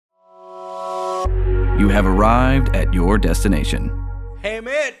You have arrived at your destination. Hey,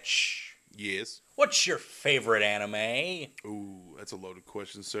 Mitch. Yes. What's your favorite anime? Ooh, that's a loaded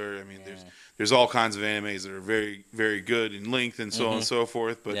question, sir. I mean, there's all kinds of animes that are very, very good in length and so on and so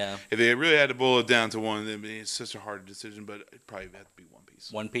forth. But if they really had to boil it down to one, then it's such a hard decision. But it'd probably have to be One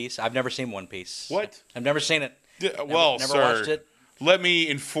Piece. One Piece? I've never seen One Piece. What? I've never seen it. Well, never sir, watched it. Let me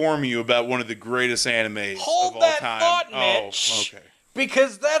inform you about one of the greatest animes Hold of all that time. thought, Mitch. Oh, okay.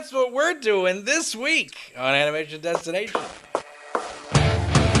 Because that's what we're doing this week on Animation Destination.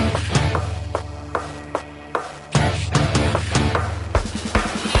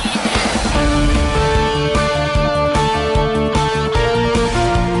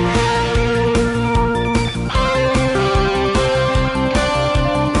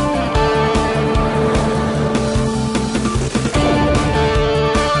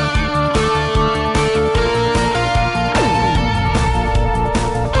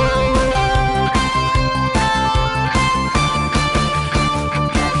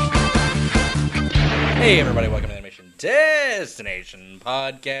 Hey everybody, welcome to Animation Destination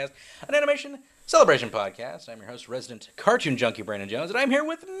Podcast, an animation celebration podcast. I'm your host, resident cartoon junkie Brandon Jones, and I'm here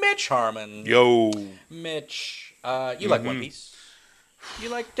with Mitch Harmon. Yo. Mitch, you like One Piece? You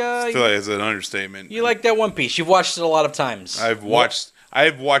like, I feel like it's an understatement. You like that One Piece? You've watched it a lot of times. I've watched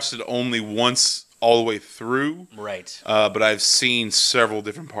it only once all the way through. Right. But I've seen several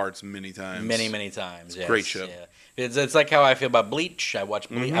different parts many times. Many times. Yes. Great show. Yeah. It's like how I feel about Bleach. I've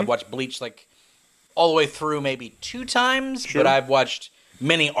watched Bleach like all the way through maybe 2 times, but I've watched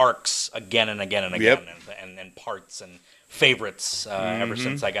many arcs again and again and again, and parts and favorites ever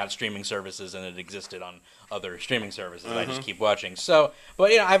since I got streaming services and it existed on other streaming services. I just keep watching. So,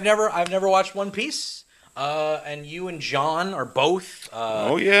 but I've never watched One Piece. And you and John are both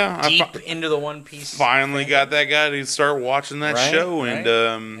deep into the One Piece. Finally got that guy to start watching that show, and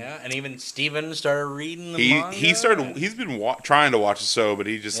and even Steven started reading the manga. He's been trying to watch the show, but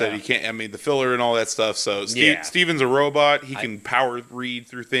he just said he can't. I mean, the filler and all that stuff. So Steven's a robot. He can power read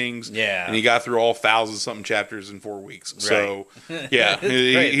through things. Yeah, and he got through all 1,000-something chapters in 4 weeks. So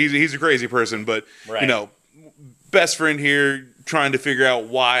he's a crazy person, but best friend here, trying to figure out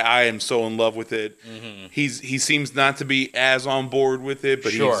why I am so in love with it. He seems not to be as on board with it,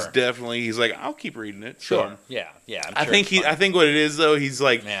 but he's like, I'll keep reading it. So, I think what it is though, he's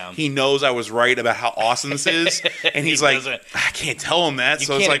like, he knows I was right about how awesome this is, and he's like, I can't tell him that,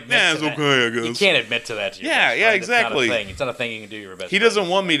 so it's like, it's okay, I guess. You can't admit to that to your best friend. Exactly. It's not a thing you can do to your best friend. He doesn't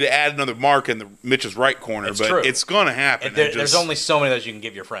want me to add another mark in the Mitch's right corner, it's going to happen. There's only so many that you can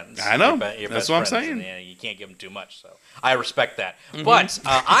give your friends. I know. Your That's what I'm saying. And, you can't give them too much, so I respect that. But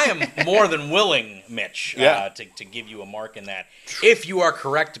I am more than willing, Mitch, to give you a mark in that if you are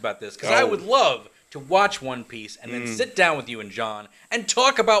correct about this, because I would love to watch One Piece and then sit down with you and John and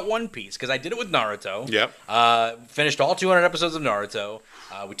talk about One Piece, because I did it with Naruto. Finished all 200 episodes of Naruto.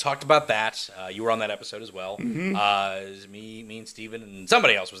 We talked about that. You were on that episode as well. It was me and Steven, and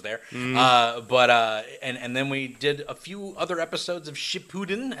somebody else was there. And then we did a few other episodes of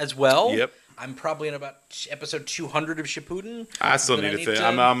Shippuden as well. I'm probably in about episode 200 of Shippuden. I still need to finish.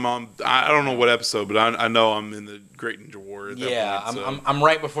 I don't know what episode, but I know I'm in the Great Ninja War. At that point, so. I'm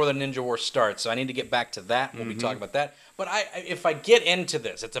right before the Ninja War starts, so I need to get back to that. We'll be talking about that. But if I get into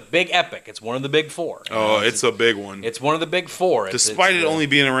this, it's a big epic. It's one of the big 4. It's a big one. It's one of the big 4. Despite it only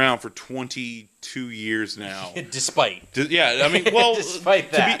being around for 22 years now. Despite. I mean, well,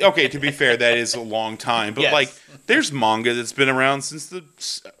 despite that. To be fair, that is a long time. But there's manga that's been around since the.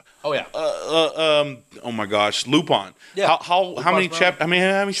 Oh my gosh, Lupin. Yeah. How many chapters? How many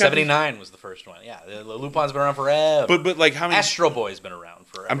chapters? 79 was the first one. Yeah, Lupin's been around forever. But like how many? Astro Boy's been around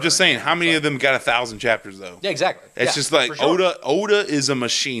forever. I'm just saying, how many of them got 1,000 chapters though? Yeah, exactly. It's just like Oda is a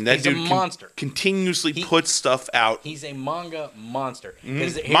machine. That dude a monster. Continuously puts stuff out. He's a manga monster.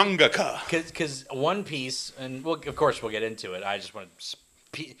 Mangaka. Because One Piece, and of course we'll get into it. I just want to.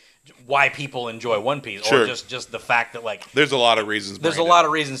 Why people enjoy One Piece, or just the fact that there's a lot of reasons. There's a lot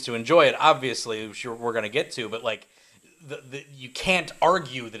of reasons to enjoy it. Obviously, we're going to get to, but you can't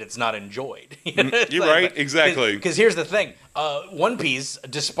argue that it's not enjoyed. You're right, exactly. Because here's the thing: One Piece,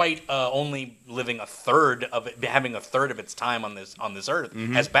 despite only living having a third of its time on this earth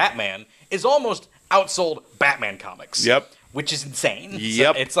as Batman, is almost outsold Batman comics. Which is insane.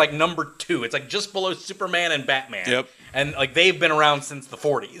 So it's like number 2. It's like just below Superman and Batman. And they've been around since the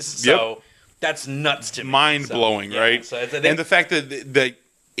 40s. So that's nuts to me. Mind blowing, right? So and the fact that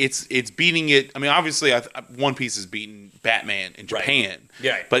it's beating it. I mean, obviously, One Piece is beating Batman in Japan.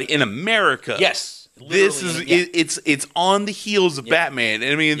 But in America, this is it's on the heels of Batman.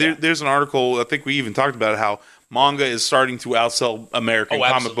 And I mean, there's an article. I think we even talked about how manga is starting to outsell American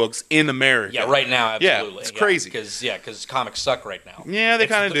comic books in America. Yeah, right now, absolutely. Yeah, it's crazy. Because comics suck right now. Yeah, they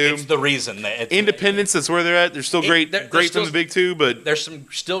kind of do. It's the reason that Independence. That's where they're at. They're still great from the big two, but there's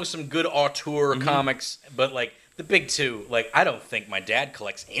still some good auteur comics. But like the big two, like I don't think my dad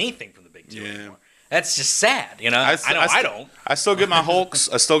collects anything from the big two anymore. That's just sad, you know. I don't. I still get my Hulks.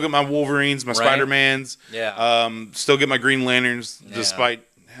 I still get my Wolverines, my Spider-Mans. Yeah. Still get my Green Lanterns, despite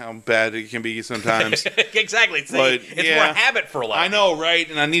how bad it can be sometimes. Exactly. It's more a habit for a lot. I know, right?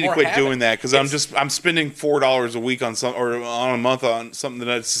 And I need to quit doing that because I'm spending $4 a week on a month on something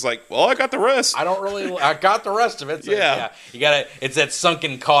that's just like, well, I got the rest. I got the rest of it. So you gotta. It's that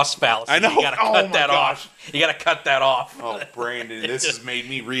sunken cost fallacy. I know. You gotta cut that off. You got to cut that off. Oh, Brandon, this has made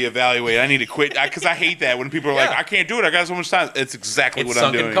me reevaluate. I need to quit because I hate that when people are like, "I can't do it. I got so much time." It's exactly what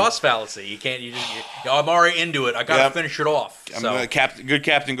I'm doing. Sunken cost fallacy. You can't. I'm already into it. I got to finish it off. Good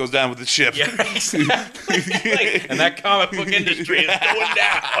captain goes down with the ship. Yeah, exactly. And that comic book industry is going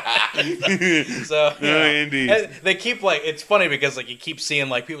down. So indeed, they keep it's funny because you keep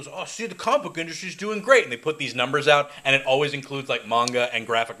seeing people say, "Oh, see, the comic book industry's doing great," and they put these numbers out, and it always includes manga and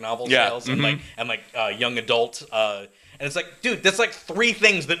graphic novel sales and young adult, and it's dude, that's 3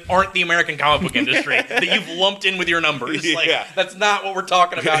 things that aren't the American comic book industry that you've lumped in with your numbers. That's not what we're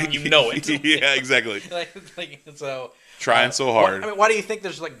talking about, and you know it. Yeah, exactly. So trying so hard. Why do you think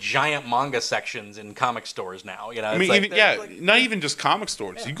there's giant manga sections in comic stores now? You know, not even just comic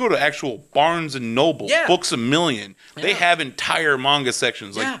stores. Yeah. You go to actual Barnes and Noble, Books A Million. Yeah. They have entire manga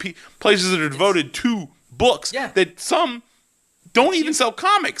sections, places that are devoted to books. Yeah. That some don't even sell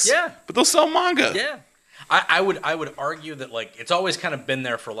comics. Yeah. But they'll sell manga. Yeah. I would argue that it's always kind of been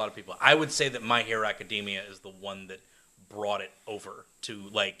there for a lot of people. I would say that My Hero Academia is the one that brought it over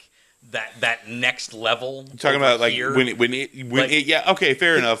to that next level. You're talking about okay,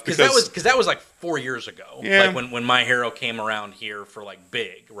 fair enough. Because that was 4 years ago. Yeah. When My Hero came around here for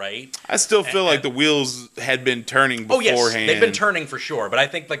big, right? I still feel the wheels had been turning beforehand. Oh yes, they've been turning for sure. But I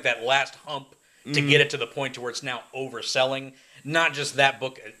think that last hump to get it to the point to where it's now overselling. Not just that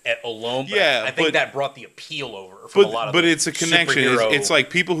book alone, but I think that brought the appeal over from a lot of. But it's a connection. It's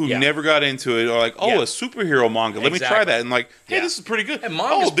people who never got into it are like, a superhero manga. Let me try that. And hey, this is pretty good. And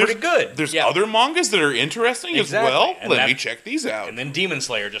manga's pretty good. There's other mangas that are interesting as well. Let me check these out. And then Demon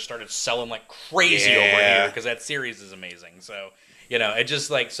Slayer just started selling like crazy over here because that series is amazing. So it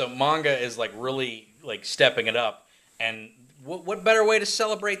just so manga is really stepping it up. And what better way to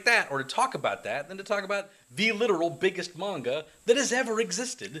celebrate that or to talk about that than to talk about the literal biggest manga that has ever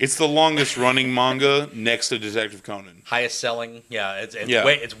existed? It's the longest running manga next to Detective Conan. Highest selling. Yeah,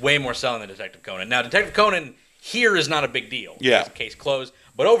 it's way more selling than Detective Conan. Now, Detective Conan here is not a big deal. Yeah. It's a case closed.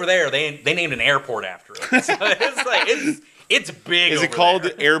 But over there, they named an airport after it. So it's big. Is it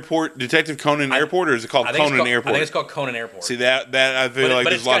called Airport Detective Conan Airport, or is it called Conan Airport? I think it's called Conan Airport. See that I feel like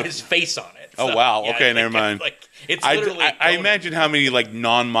there's a lot of his face on it. So, oh wow! Okay, never mind. It's literally. I imagine how many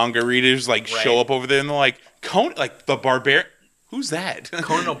non-manga readers show up over there and they're like, Conan, the barbarian. Who's that?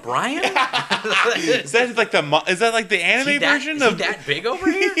 Conan O'Brien? Is that the anime version of? Is he that big over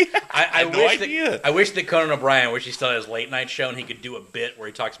here? Yeah, I have no idea. I wish that Conan O'Brien, which he still has late night show, and he could do a bit where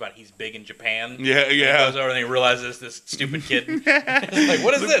he talks about he's big in Japan. Yeah. He goes over and he realizes this stupid kid.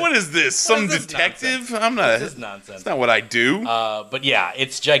 What is this? What is this? Some detective? Nonsense? I'm not. This is nonsense. That's not what I do. But yeah,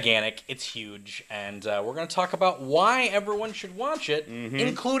 it's gigantic. It's huge, and we're going to talk about why everyone should watch it,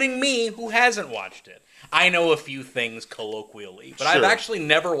 including me, who hasn't watched it. I know a few things colloquially, but I've actually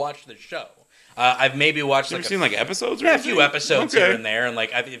never watched the show. I've maybe watched You've seen episodes? A few episodes here and there, and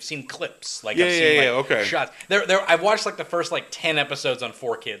I've seen clips. I've seen shots. I've watched the first 10 episodes on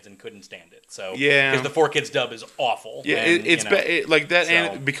 4Kids and couldn't stand it. So because the 4Kids dub is awful. Yeah,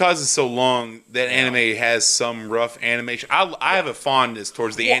 because it's so long. That anime has some rough animation. I have a fondness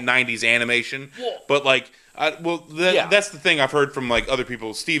towards the 90s animation, but that's the thing I've heard from other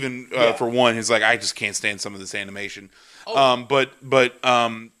people. Steven, for one, is I just can't stand some of this animation. But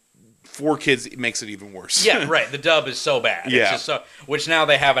 4Kids makes it even worse. Yeah, right. The dub is so bad. Yeah. It's just which now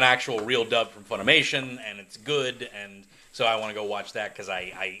they have an actual real dub from Funimation, and it's good. And so I want to go watch that because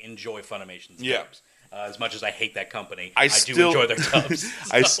I enjoy Funimation's dubs. As much as I hate that company, I do enjoy their dubs.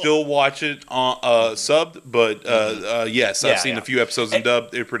 So. I still watch it on subbed, but yes, I've seen a few episodes in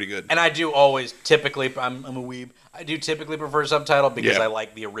dub. They're pretty good. And I do always typically, I'm a weeb. I do typically prefer subtitle because I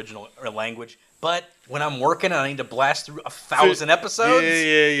like the original language. But when I'm working and I need to blast through 1,000 episodes,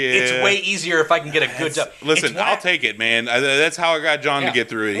 it's way easier if I can get a good dub. Listen, I'll take it, man. That's how I got John to get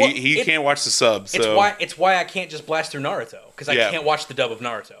through it. Well, he can't watch the sub. So. It's why I can't just blast through Naruto, because I can't watch the dub of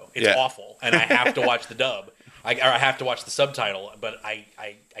Naruto. It's awful, and I have to watch the dub. I have to watch the subtitle, but I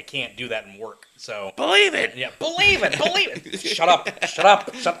can't do that in work. So believe it. Yeah, believe it. Shut up.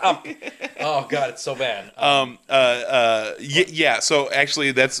 Oh God, it's so bad. Yeah. So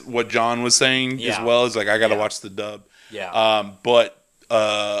actually, that's what John was saying as well. Is like I got to watch the dub. Yeah. But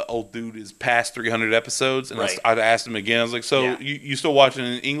old dude is past 300 episodes, and I asked him again. I was like, so you still watching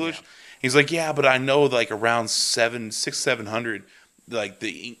in English? Yeah. He's like, yeah, but I know like around 700, like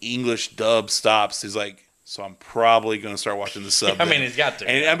the English dub stops. He's like, so I'm probably going to start watching the sub. I mean, he's got to.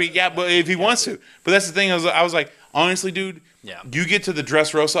 And I mean, yeah, but if he wants to. But that's the thing. I was like, honestly, dude, you get to the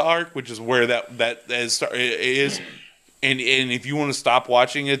Dressrosa arc, which is where that is. And if you want to stop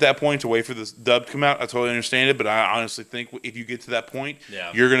watching at that point to wait for the dub to come out, I totally understand it. But I honestly think if you get to that point,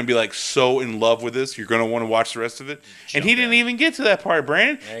 you're going to be like so in love with this, you're going to want to watch the rest of it. And he didn't even get to that part,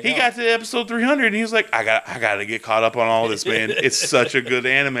 Brandon. He got to episode 300, and he was like, I got to get caught up on all this, man. It's such a good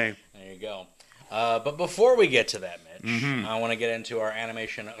anime. There you go. But before we get to that, Mitch, I want to get into our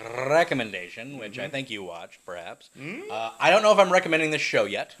animation recommendation, which I think you watched, perhaps. I don't know if I'm recommending this show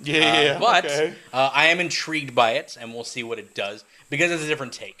yet. But I am intrigued by it, and we'll see what it does, because it's a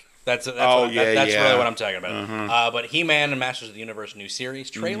different take. That's really what I'm talking about. But He-Man and Masters of the Universe new series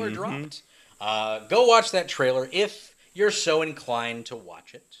trailer dropped. Go watch that trailer if you're so inclined to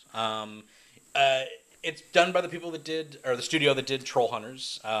watch it. It's done by the people that did, or the studio that did Troll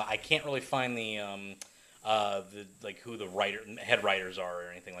Hunters. I can't really find the who the head writers are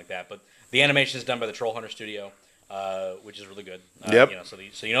or anything like that. But the animation is done by the Troll Hunter studio, which is really good. Yep. So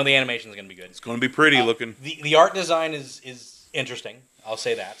the animation is going to be good. It's going to be pretty looking. The art design is interesting. I'll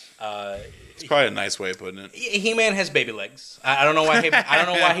say that. It's probably a nice way of putting it. He-Man has baby legs. I don't know why. I don't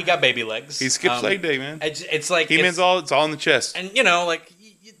know why he got baby legs. He skips leg day, man. It's like He-Man's it's all in the chest, and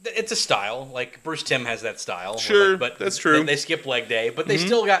it's a style. Like Bruce Timm has that style. Sure, but that's true. They skip leg day, but they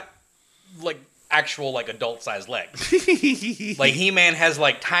still got like actual like adult sized legs. Like He-Man has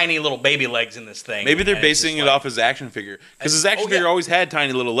like tiny little baby legs in this thing. Maybe they're basing it off his action figure, because his action figure always had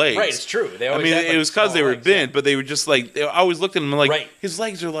tiny little legs. Right, it's true. It was because they were bent, but they were just like I always looked at him like his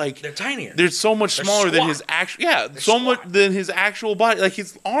legs are like they're tinier. They're so much smaller than his actual much than his actual body. Like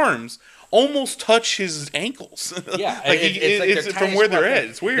his arms almost touch his ankles. Yeah, it's from where they're at.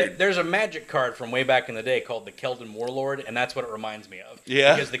 It's weird. There's a magic card from way back in the day called the Keldon Warlord, and that's what it reminds me of.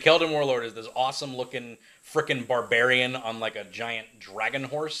 Yeah. Because the Keldon Warlord is this awesome looking frickin' barbarian on like a giant dragon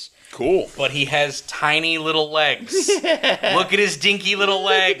horse. Cool. But he has tiny little legs. Look at his dinky little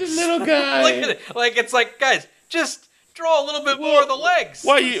legs. Little guy. Look at it. Like, it's like, guys, just draw a little bit more of the legs.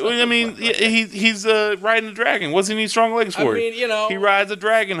 Why? He's riding a dragon. What's he need strong legs for? He rides a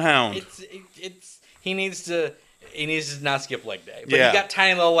dragon hound. He needs to not skip leg day. But he got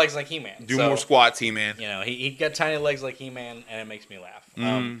tiny little legs like He-Man. Do more squats, He-Man. He got tiny legs like He-Man, and it makes me laugh.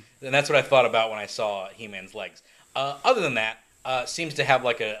 And that's what I thought about when I saw He-Man's legs. Other than that, seems to have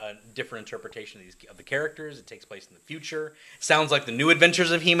like a different interpretation of the characters. It takes place in the future. Sounds like the new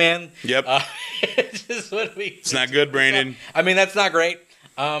adventures of He-Man. Yep. It's not good, Brandon. I mean, that's not great.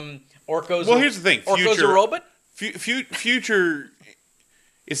 Orko's. Well, here's the thing. Orko's a robot. Future.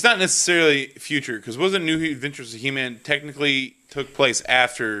 It's not necessarily future, because wasn't New Adventures of He-Man technically took place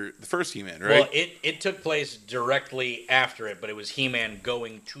after the first He-Man, right? Well, it took place directly after it, but it was He-Man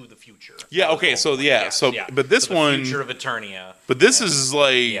going to the future. Yeah. Okay. So but this one, Future of Eternia. But this is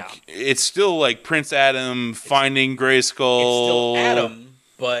like it's still like Prince Adam finding Grayskull. It's still Adam,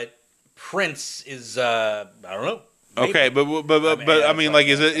 but Prince is I don't know. Maybe. Okay, but I mean, like,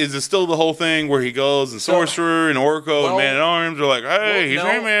 is it still the whole thing where he goes and Sorcerer and Orko and Man at Arms are like, hey, he's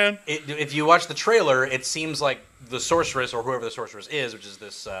He-Man. If you watch the trailer, it seems like the sorceress or whoever the sorceress is, which is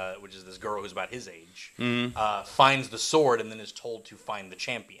this girl who's about his age, finds the sword and then is told to find the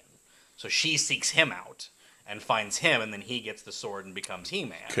champion. So she seeks him out and finds him, and then he gets the sword and becomes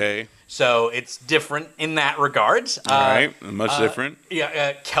He-Man. Okay. So it's different in that regard. All right, much different.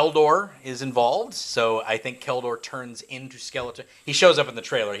 Yeah, Keldor is involved, so I think Keldor turns into Skeletor. He shows up in the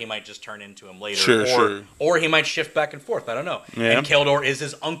trailer. He might just turn into him later. Or he might shift back and forth. I don't know. Yeah. And Keldor is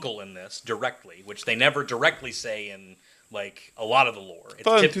his uncle in this directly, which they never directly say in like a lot of the lore.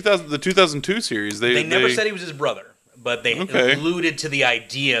 The 2002 series, they never said he was his brother. But they alluded to the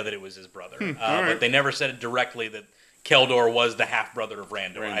idea that it was his brother. But they never said it directly that Keldor was the half-brother of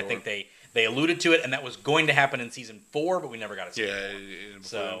Randor. I think they alluded to it, and that was going to happen in Season 4, but we never got to see it.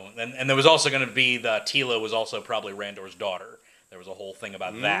 So, and there was also going to be Teela was also probably Randor's daughter. There was a whole thing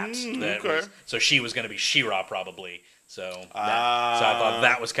about that. So she was going to be She-Ra probably. So I thought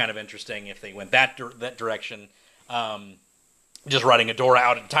that was kind of interesting if they went that direction. Just writing Adora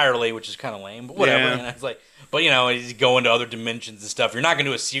out entirely, which is kind of lame, but whatever. Yeah. And it's like, but he's going to other dimensions and stuff. You're not going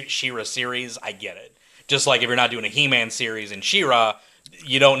to do a She-Ra series. I get it. Just like if you're not doing a He-Man series in She-Ra,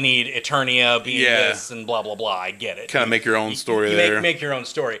 you don't need Eternia being this and blah, blah, blah. I get it. Kind of make your own story there. Make your own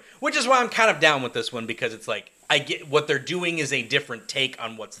story. Which is why I'm kind of down with this one, because it's like, I get what they're doing is a different take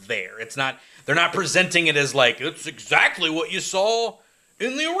on what's there. It's not, they're not presenting it as like, it's exactly what you saw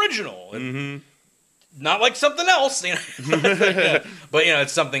in the original. Mm-hmm. Not like something else, you know. But you know,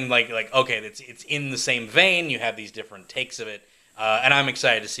 it's something like okay, it's in the same vein. You have these different takes of it, and I'm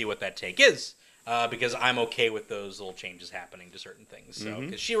excited to see what that take is, because I'm okay with those little changes happening to certain things. So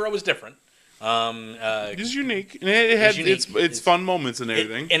because She-Ra was different, it's unique, and it's fun moments and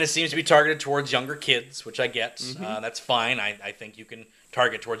everything, and it seems to be targeted towards younger kids, which I get. That's fine. I think you can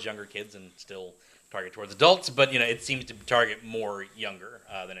target towards younger kids and still target towards adults, but you know, it seems to target more younger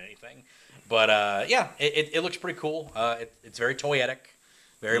than anything. But yeah, it looks pretty cool. It's very toyetic,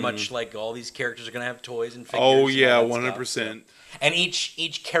 very much like all these characters are going to have toys and figures. Oh yeah, 100%. And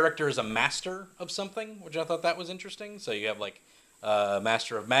each character is a master of something, which I thought that was interesting. So you have like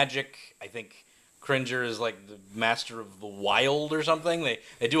Master of Magic. I think Cringer is like the Master of the Wild or something.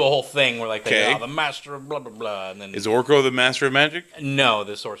 They do a whole thing where like they the Master of blah blah blah. And then is Orko the Master of Magic? No,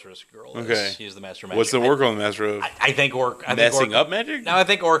 the Sorceress Girl. She's the Master of Magic. What's the Orko the Master of? I think messing up magic. No, I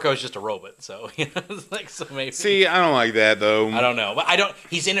think Orko is just a robot. So you know, it's like so maybe. See, I don't like that though. I don't know, but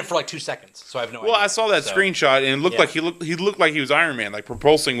he's in it for like 2 seconds, so I have no idea. Well, I saw that screenshot and it looked like he looked like he was Iron Man, like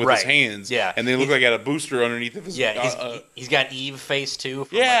propulsing with his hands. Yeah, and then it looked like he had a booster underneath of his. Yeah, he's got Eve face too.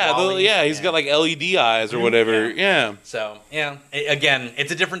 From, he's got like LED eyes or whatever. Yeah. So yeah, again, it's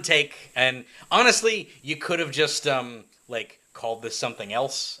a different take, and honestly, you could have just like called this something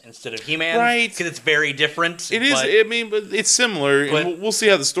else instead of He-Man, right? Because it's very different. It is. I mean, but it's similar. And we'll see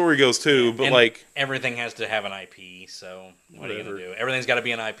how the story goes too. But like everything has to have an IP. So what are you gonna do? Everything's got to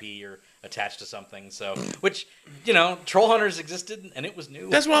be an IP or attached to something. So which Troll Hunters existed and it was new.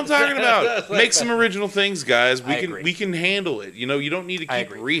 That's what I'm talking about. Make some original things, guys. We can handle it. You know, you don't need to keep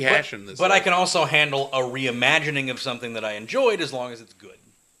rehashing this. But I can also handle a reimagining of something that I enjoyed as long as it's good.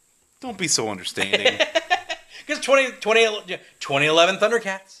 Don't be so understanding. Because 2011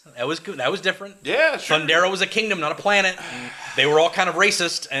 Thundercats, that was good. That was different. Yeah, sure. Thundera was a kingdom, not a planet. And they were all kind of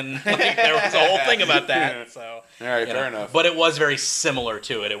racist, and like, there was a whole thing about that. So, all right, fair enough. But it was very similar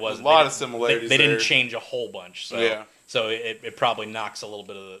to it. It was a lot of similarities. They didn't change a whole bunch. So, so it probably knocks a little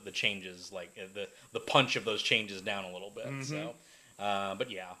bit of the changes, like the punch of those changes down a little bit. So. But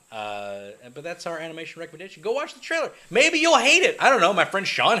yeah, but that's our animation recommendation. Go watch the trailer. Maybe you'll hate it. I don't know. My friend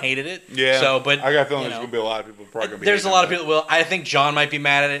Sean hated it. Yeah. So, but I got a feeling there's gonna be a lot of people probably gonna be. There's a lot of people. Well, I think John might be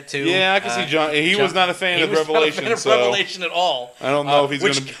mad at it too. Yeah, I can see John. He was not a fan of Revelation. Not a fan of Revelation at all. I don't know if he's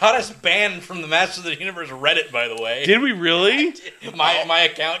which got us banned from the Masters of the Universe Reddit, by the way. Did we really? My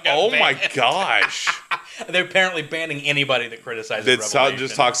account got banned. My gosh. They're apparently banning anybody that criticizes Revelation.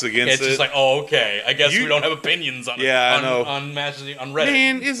 Just talks against it. It's just like, oh, okay. I guess we don't have opinions on it. Yeah, I know. On Masters on Reddit.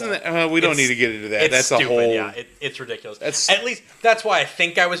 Man, isn't that? We don't need to get into that. That's stupid. A whole. Yeah, it's ridiculous. At least that's why I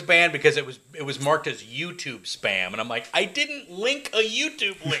think I was banned, because it was marked as YouTube spam, and I'm like, I didn't link a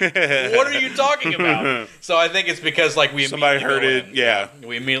YouTube link. What are you talking about? So I think it's because like somebody heard it. Yeah,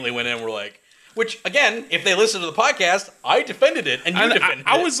 we immediately went in. And we're like. Which again, if they listen to the podcast, I defended it and you defended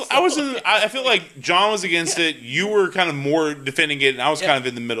it. I feel like John was against it. You were kind of more defending it, and I was kind of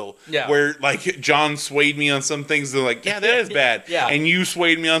in the middle. Yeah. Where like John swayed me on some things. They're like, yeah, that is bad. Yeah. And you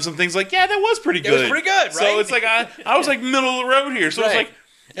swayed me on some things. Like, yeah, that was pretty good. It was pretty good, right? So it's like I was like middle of the road here. So it's like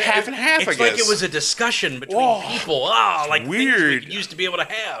half and half. I guess it's like it was a discussion between people. Like weird. Things we used to be able to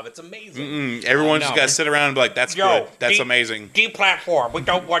have. It's amazing. Everyone just got to sit around and be like, that's good. That's amazing. Deplatform. We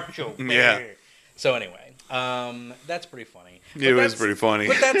don't want you. Yeah. So anyway, that's pretty funny. It was pretty funny.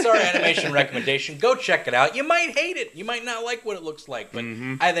 But that's our animation recommendation. Go check it out. You might hate it. You might not like what it looks like, but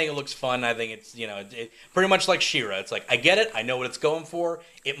I think it looks fun. I think it's pretty much like She-Ra. It's like I get it. I know what it's going for.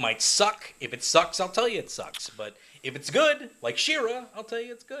 It might suck. If it sucks, I'll tell you it sucks. But if it's good, like She-Ra, I'll tell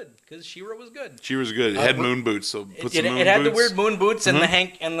you it's good because She-Ra was good. She-Ra's good. It had moon boots, so put some moon boots. It had the weird moon boots and the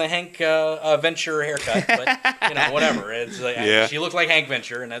Hank Venture haircut, but whatever. It's like, she looked like Hank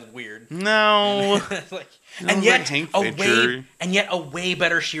Venture, and that's weird. No, and yet a way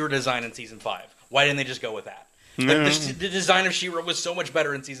better She-Ra design in season 5. Why didn't they just go with that? No. The design of She-Ra was so much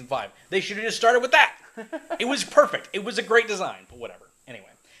better in season 5. They should have just started with that. It was perfect. It was a great design, but whatever. Anyway.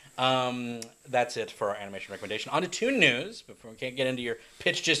 that's it for our animation recommendation. On to Toon News. Before we can't get into your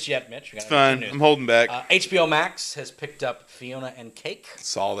pitch just yet, Mitch. It's fine. I'm holding back. HBO Max has picked up Fiona and Cake.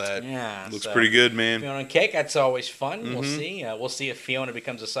 Saw that. Yeah, looks pretty good, man. Fiona and Cake. That's always fun. Mm-hmm. We'll see. We'll see if Fiona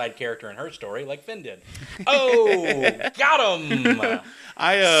becomes a side character in her story, like Finn did. Oh, got him.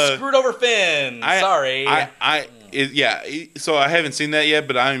 I screwed over Finn. Sorry. So I haven't seen that yet,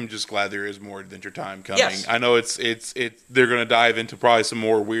 but I'm just glad there is more Adventure Time coming. Yes. I know it's they're gonna dive into probably some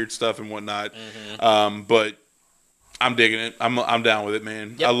more weird stuff and whatnot. Mm-hmm. But I'm digging it. I'm down with it,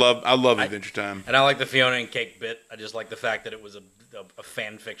 man. Yep. I love Adventure Time. And I like the Fiona and Cake bit. I just like the fact that it was a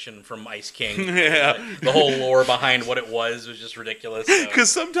fan fiction from Ice King. Yeah. The whole lore behind what it was just ridiculous.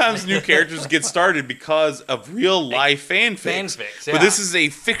 Because sometimes new characters get started because of real life fanfics. Yeah. But this is a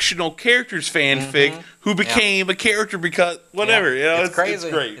fictional character's fanfic who became a character because whatever. You know, it's crazy. It's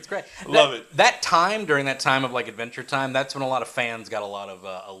great. It's great. Love it. That time, during that time of like Adventure Time, that's when a lot of fans got a lot of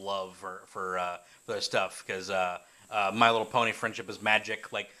a love for their stuff. Because My Little Pony: Friendship is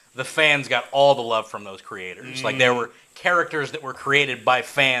Magic, like the fans got all the love from those creators. Like there were characters that were created by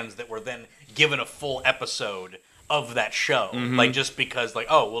fans that were then given a full episode of that show. Like just because, like,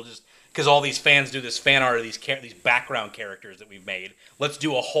 we'll just because all these fans do this fan art of these background characters that we've made. Let's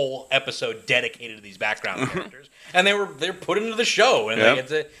do a whole episode dedicated to these background characters, and they're put into the show, and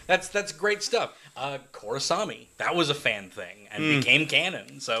that's great stuff. Korosami, that was a fan thing and became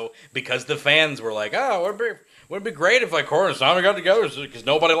canon. So because the fans were like, would it be great if like Korra and Asami got together? Because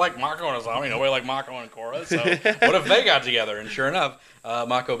nobody liked Mako and Asami. Nobody liked Mako and Korra. So what if they got together? And sure enough,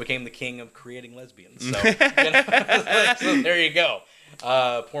 Mako became the king of creating lesbians. So, so there you go.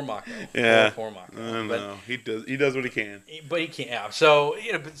 Poor Mako. Yeah. Poor Mako. No, he does what he can. But he can't. Yeah. So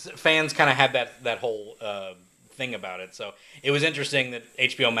fans kind of had that whole thing about it. So it was interesting that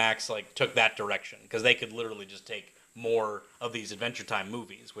HBO Max like took that direction because they could literally just take more of these Adventure Time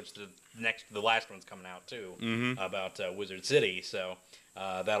movies, which the last one's coming out too, about Wizard City. So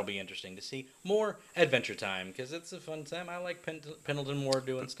that'll be interesting to see more Adventure Time because it's a fun time. I like Pendleton Ward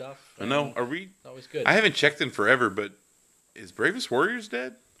doing stuff. I know. Are we? It's always good. I haven't checked in forever, but is Bravest Warriors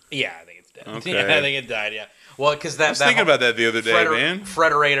dead? Yeah, I think it's dead. Okay. Yeah, I think it died. Yeah. Well, because I was thinking about that the other day, man.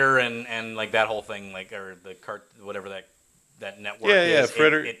 Frederator and like that whole thing, like or the whatever that network is,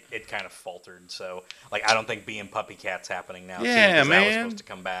 it kind of faltered. So, like, I don't think Bee and Puppy Cat's happening now. Yeah, too, man. That was supposed to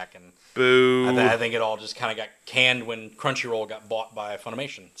come back, and boo. I think it all just kind of got canned when Crunchyroll got bought by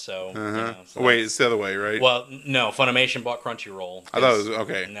Funimation. So, wait, it's the other way, right? Well, no, Funimation bought Crunchyroll. I thought it was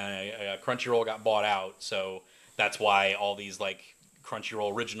okay. No, Crunchyroll got bought out, so that's why all these like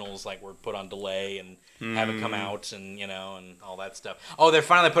Crunchyroll originals like were put on delay and haven't come out, and and all that stuff. Oh, they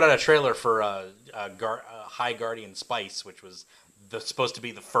finally put out a trailer for High Guardian Spice, which was supposed to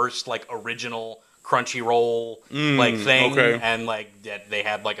be the first like original Crunchyroll like thing, and like they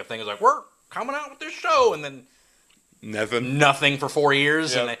had like a thing that was like we're coming out with this show, and then nothing for 4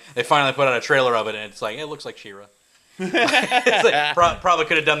 years, and they finally put out a trailer of it, and it's like it looks like She-Ra. It's like, probably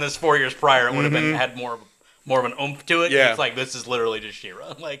could have done this 4 years prior. It would have been had more of an oomph to it. Yeah. It's like this is literally just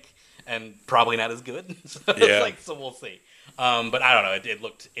She-Ra, like, and probably not as good. So so we'll see. But I don't know.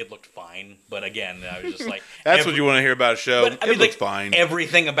 It looked fine. But again, I was just like, that's what you want to hear about a show. It looks fine.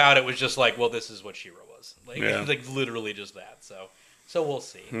 Everything about it was just like, well, this is what She-Ra was. Like, it was like literally just that. So we'll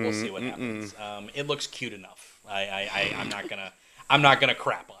see. We'll see what happens. It looks cute enough. I'm not gonna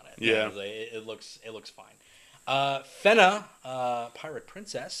crap on it. Yeah. It looks fine. Fena, Pirate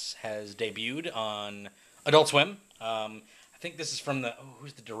Princess, has debuted on Adult Swim. I think this is from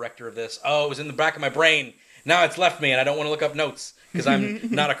who's the director of this? Oh, it was in the back of my brain. Now it's left me, and I don't want to look up notes because I'm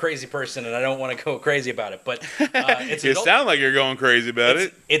not a crazy person, and I don't want to go crazy about it. But it's you sound like you're going crazy about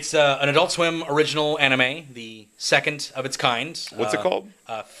it. It's an Adult Swim original anime, the second of its kind. What's it called?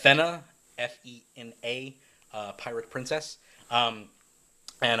 Fena, Fena, Pirate Princess, and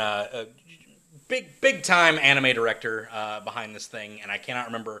a big time anime director behind this thing, and I cannot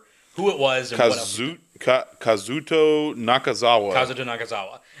remember who it was. And Kazuto Nakazawa. Kazuto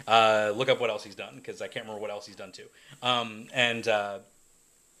Nakazawa. Look up what else he's done, because I can't remember what else he's done too. And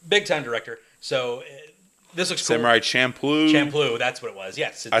big time director. So this looks cool. Samurai Champloo. Champloo, that's what it was.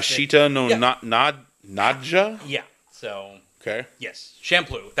 Yes. Ashita no Nadja. Yeah. So. Okay. Yes,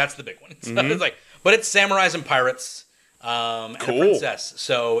 Champloo. That's the big one. So it's like, but it's samurais and pirates. And a princess,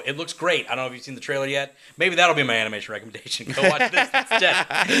 so it looks great. I don't know if you've seen the trailer yet. Maybe that'll be my animation recommendation. Go watch this instead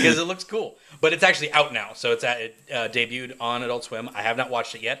because it looks cool. But it's actually out now, so it debuted on Adult Swim. I have not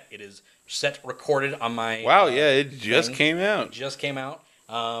watched it yet. It is recorded on my. Wow! It just came out. It just came out.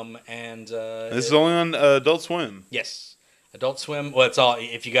 And this is only on Adult Swim. Yes, Adult Swim. Well, it's all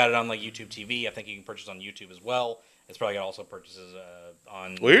if you got it on like YouTube TV. I think you can purchase on YouTube as well. It's probably got also purchases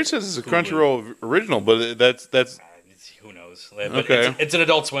on. Well, here it says it's a Crunchyroll original, but that's who knows? But okay. It's an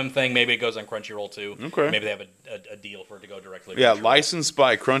Adult Swim thing. Maybe it goes on Crunchyroll too. Okay. Maybe they have a deal for it to go directly. Yeah, licensed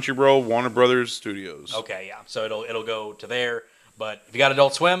by Crunchyroll, Warner Brothers Studios. Okay, yeah. So it'll go to there. But if you got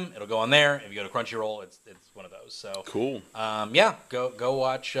Adult Swim, it'll go on there. If you go to Crunchyroll, it's one of those. So cool. Yeah, go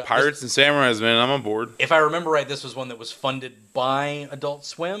watch Pirates and Samurais, man. I'm on board. If I remember right, this was one that was funded by Adult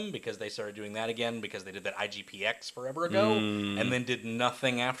Swim because they started doing that again because they did that IGPX forever ago and then did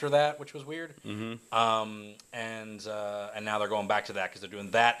nothing after that, which was weird. Mm-hmm. And now they're going back to that because they're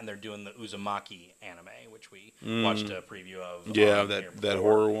doing that and they're doing the Uzumaki anime, which we watched a preview of. Yeah, that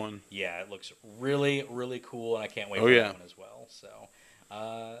horror one. Yeah, it looks really, really cool, and I can't wait for that one as well. So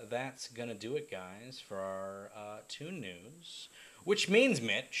that's going to do it, guys, for our Toon News, which means,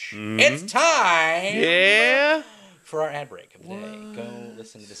 Mitch, it's time for our ad break of the day. Go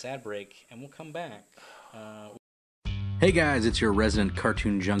listen to this ad break, and we'll come back. Hey guys, it's your resident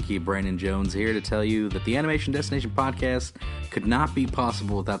cartoon junkie, Brandon Jones, here to tell you that the Animation Destination podcast could not be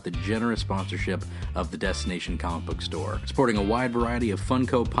possible without the generous sponsorship of the Destination Comic Book Store. Sporting a wide variety of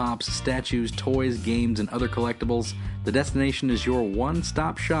Funko Pops, statues, toys, games, and other collectibles, the Destination is your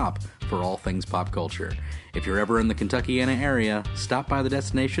one-stop shop for all things pop culture. If you're ever in the Kentuckiana area, stop by the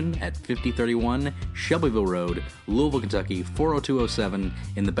Destination at 5031 Shelbyville Road, Louisville, Kentucky 40207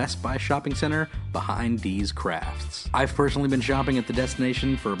 in the Best Buy Shopping Center behind D's Crafts. I've personally been shopping at the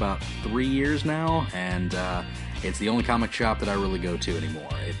Destination for about 3 years now, and it's the only comic shop that I really go to anymore.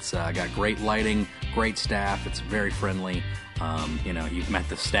 It's got great lighting, great staff, it's very friendly. You've met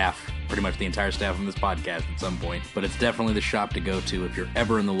the staff, pretty much the entire staff on this podcast at some point, but it's definitely the shop to go to if you're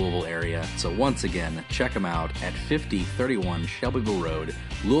ever in the Louisville area. So once again, check them out at 5031 Shelbyville Road,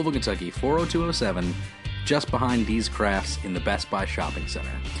 Louisville, Kentucky 40207, just behind D's Crafts in the Best Buy Shopping Center.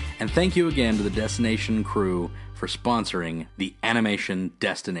 And thank you again to the Destination crew for sponsoring the Animation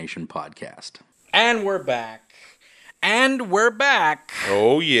Destination podcast. And we're back.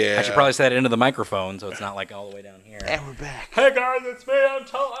 Oh, yeah. I should probably say that into the microphone so it's not like all the way down here. And we're back. Hey, guys, it's me. I'm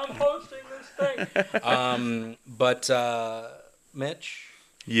hosting this thing. Mitch?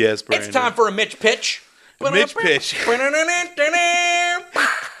 Yes, Brandon. It's time for a Mitch pitch. Mitch pitch.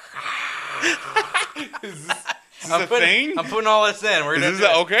 I'm putting all this in. We're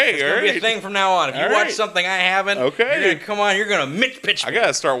gonna okay. It's gonna be a thing from now on. If you watch something I haven't, you're gonna Mitch pitch. I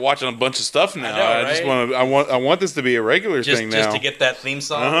gotta start watching a bunch of stuff now. I know, I want this to be a regular thing now. Just to get that theme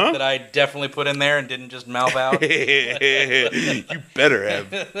song that I definitely put in there and didn't just mouth out. You better have.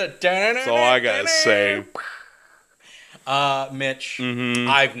 That's all I gotta say. Mitch,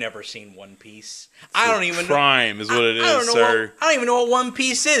 I've never seen One Piece. I don't even know. Crime is what it is, sir. I don't even know what One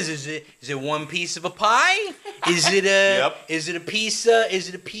Piece is. Is it one piece of a pie? Is it a is it a piece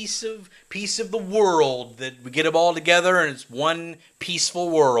of the world that we get them all together and it's one peaceful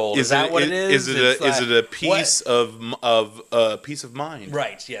world? Is that what it is? Is it a piece of peace of mind?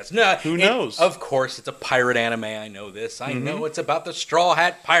 Right, yes. No, who knows? Of course, it's a pirate anime. I know this. I know it's about the Straw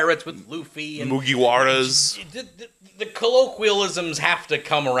Hat Pirates with Luffy and Mugiwaras. The colloquialisms have to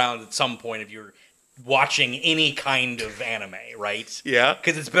come around at some point if you're watching any kind of anime, right? Yeah.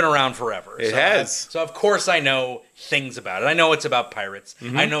 Because it's been around forever. It has. So, of course, I know things about it. I know it's about pirates.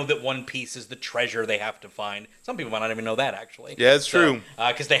 I know that One Piece is the treasure they have to find. Some people might not even know that, actually. Yeah, it's true.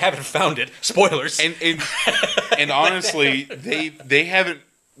 Because they haven't found it. Spoilers. And honestly, they haven't.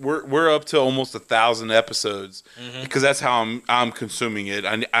 We're up to almost 1,000 episodes because that's how I'm consuming it.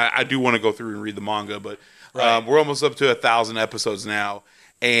 I do want to go through and read the manga, but we're almost up to 1,000 episodes now.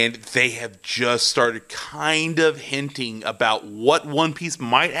 And they have just started kind of hinting about what One Piece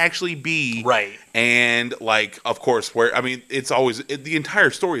might actually be. Right. And, of course, it's always, the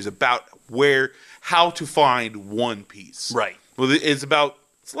entire story is about how to find One Piece. Right. Well, it's about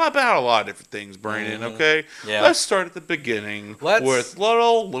a lot of different things, Brandon, okay? Yeah. Let's start at the beginning with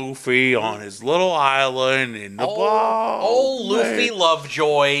little Luffy on his little island in the ball. Old Luffy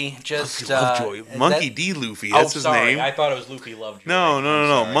Lovejoy. Lovejoy. Monkey D. Luffy. That's his name. I thought it was Luffy Lovejoy.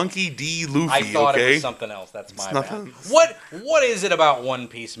 No. Monkey D. Luffy, I thought it was something else. That's my bad. What is it about One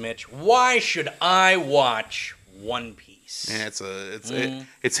Piece, Mitch? Why should I watch One Piece? Yeah,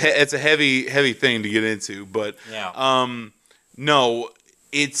 it's a heavy thing to get into, but no.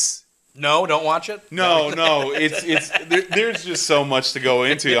 No, don't watch it. No, there's just so much to go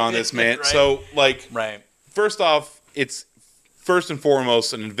into on this, man. Right. So, right. First off, it's first and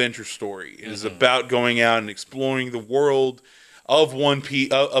foremost an adventure story. It is about going out and exploring the world of One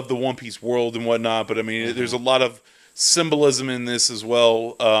Piece, of the One Piece world and whatnot. But I mean, there's a lot of symbolism in this as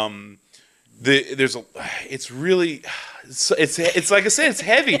well. It's really. It's like I said, it's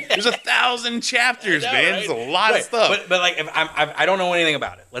heavy. There's 1,000 chapters, man. Right? It's a lot of stuff. But like, if I don't know anything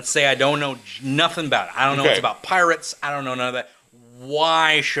about it. Let's say I don't know nothing about it. I don't know it's about pirates. I don't know none of that.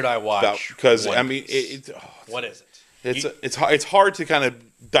 Why should I watch? Because what is it? It's hard to kind of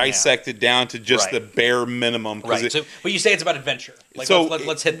dissect it down to just the bare minimum. Right. But you say it's about adventure. Like, so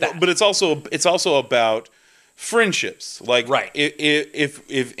let's hit that. But it's also about friendships. Like,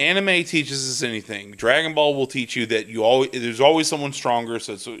 if anime teaches us anything, Dragon Ball will teach you that there's always someone stronger,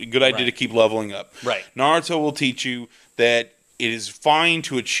 so it's a good idea to keep leveling up. Right. Naruto will teach you that it is fine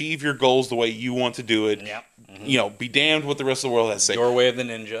to achieve your goals the way you want to do it. Yep. Mm-hmm. Be damned what the rest of the world has to say. Your way of the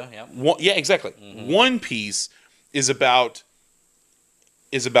ninja. Yep. Yeah, exactly. Mm-hmm. One Piece is about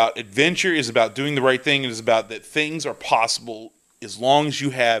adventure, is about doing the right thing, and is about that things are possible as long as you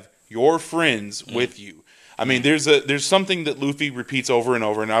have your friends with you. I mean, there's something that Luffy repeats over and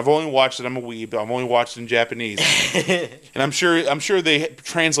over, and I've only watched it. I'm a weeb. I've only watched it in Japanese, and I'm sure they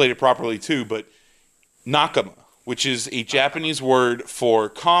translate it properly too. But nakama, which is a Japanese word for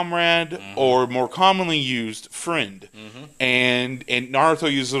comrade, or more commonly used, friend, and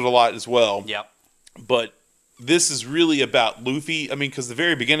Naruto uses it a lot as well. Yep. But this is really about Luffy. I mean, because the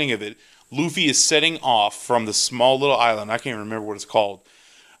very beginning of it, Luffy is setting off from the small little island. I can't remember what it's called.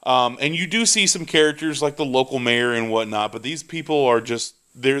 And you do see some characters like the local mayor and whatnot, but these people are just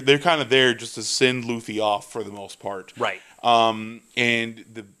they're kind of there just to send Luffy off for the most part. Right.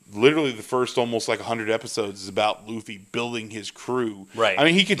 And literally the first almost like 100 episodes is about Luffy building his crew. Right. I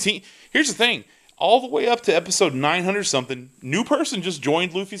mean, here's the thing. All the way up to episode 900 something, new person just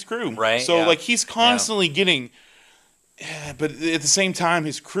joined Luffy's crew. Right. So like he's constantly getting, but at the same time,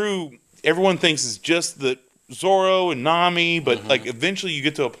 his crew, everyone thinks is just the Zoro and Nami, but like eventually you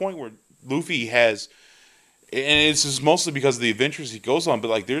get to a point where Luffy has, and it's just mostly because of the adventures he goes on, but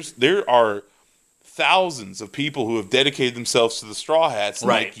like there are thousands of people who have dedicated themselves to the Straw Hats. And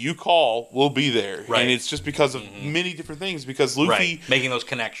like you call, we'll be there. Right. And it's just because of many different things, because Luffy making those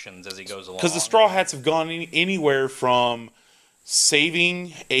connections as he goes along. Because the Straw Hats have gone anywhere from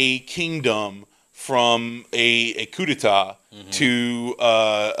saving a kingdom from a coup d'etat to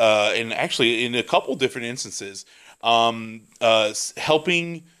and actually in a couple different instances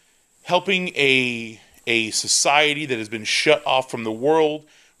helping a society that has been shut off from the world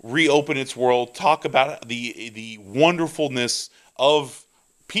reopen its world, talk about the wonderfulness of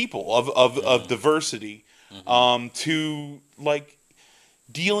people, of diversity, to like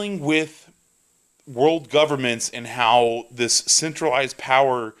dealing with world governments and how this centralized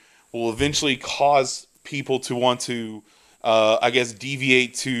power will eventually cause people to want to, I guess,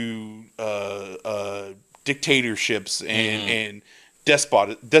 deviate to dictatorships and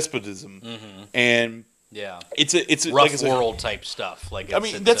despotism. And it's rough like world type stuff. Like, I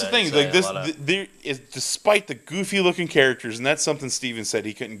mean, that's the thing. Like there is, despite the goofy looking characters, and that's something Steven said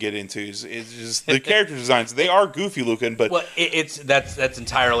he couldn't get into. Is just the character designs. They are goofy looking, but that's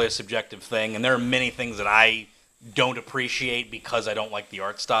entirely a subjective thing, and there are many things that I don't appreciate because I don't like the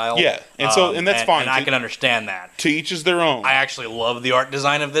art style. Yeah, and that's fine. And I can understand that. To each is their own. I actually love the art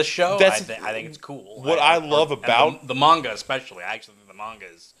design of this show. I think it's cool. What I love about the manga, especially, I actually think the manga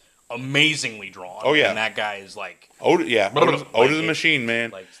is amazingly drawn. Oh yeah, and that guy is like Oda's the machine,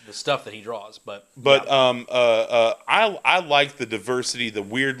 man. Like the stuff that he draws, but I like the diversity, the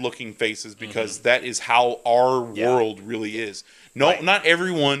weird looking faces, because that is how our world really is. No, not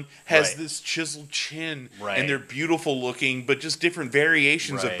everyone has this chiseled chin, and they're beautiful looking, but just different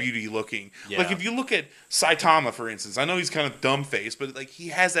variations of beauty looking. Yeah. Like if you look at Saitama, for instance, I know he's kind of dumb faced, but like he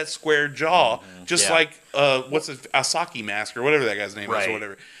has that square jaw, just like what's it, Asaki Mask or whatever that guy's name is, or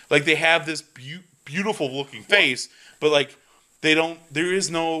whatever. Like they have this beautiful looking face, but like they don't. There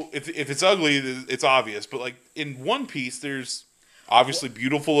is no. If it's ugly, it's obvious. But like in One Piece, there's obviously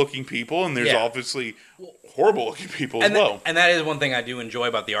beautiful looking people, and there's obviously horrible looking people as well. And that is one thing I do enjoy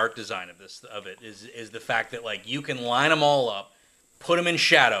about the art design of it is the fact that like you can line them all up, put them in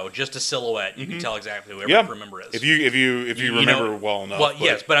shadow, just a silhouette. You can tell exactly who every crew member is. If you remember well enough. Well,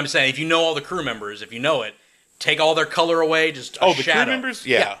 yes, but I'm saying if you know all the crew members, if you know it, take all their color away, just a the shadow. Crew members?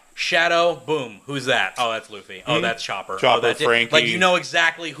 Yeah. Shadow, boom. Who's that? Oh, that's Luffy. Oh, that's Chopper. That's Frankie. Like, you know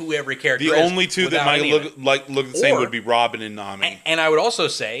exactly who every character is. The only two that might look the same would be Robin and Nami. And I would also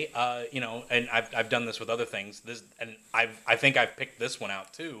say, and I've done this with other things, and I think I've picked this one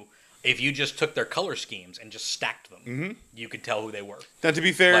out too. If you just took their color schemes and just stacked them, you could tell who they were. Now, to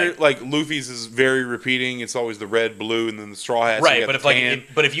be fair, like Luffy's is very repeating. It's always the red, blue, and then the Straw Hats. Right,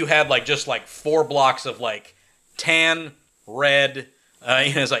 but if you had like just like 4 blocks of like tan, red,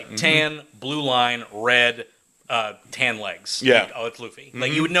 it's like tan, blue line, red, tan legs. Yeah. Oh, it's Luffy.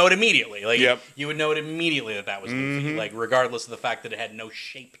 Like, you would know it immediately. Like, Yep. you would know it immediately that was Luffy. Like, regardless of the fact that it had no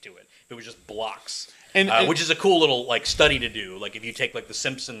shape to it. It was just blocks. Which is a cool little, like, study to do. Like, if you take, like, the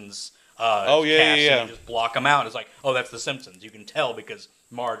Simpsons cast and just block them out, it's like, oh, that's the Simpsons. You can tell because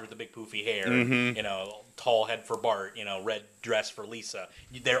Marge with the big poofy hair, you know, tall head for Bart, you know, red dress for Lisa.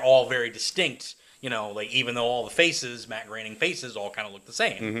 They're all very distinct. You know, like, even though all the faces, Matt Groening faces, all kind of look the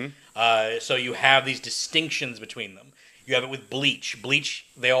same. So you have these distinctions between them. You have it with Bleach. Bleach,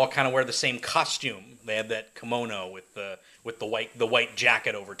 they all kind of wear the same costume. They have that kimono with the white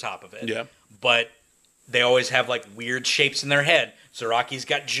jacket over top of it. Yeah. But they always have, like, weird shapes in their head. Zaraki's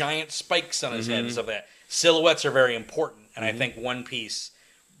got giant spikes on his head and stuff like that. Silhouettes are very important, and I think One Piece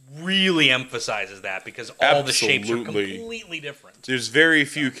really emphasizes that because all the shapes are completely different. There's very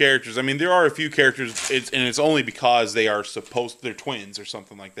few characters. I mean, there are a few characters, and it's only because they're twins or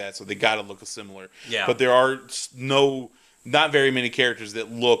something like that, so they got to look similar. Yeah. But there are not very many characters that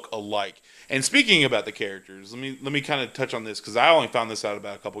look alike. And speaking about the characters, let me kind of touch on this because I only found this out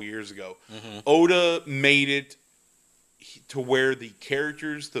about a couple years ago. Oda made it to where the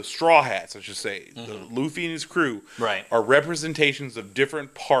characters, the Straw Hats, I should say, the Luffy and his crew, are representations of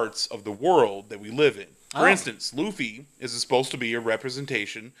different parts of the world that we live in. For instance, Luffy is supposed to be a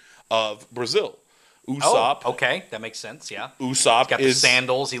representation of Brazil. Usopp. Oh, okay, that makes sense. Yeah. Usopp He's got the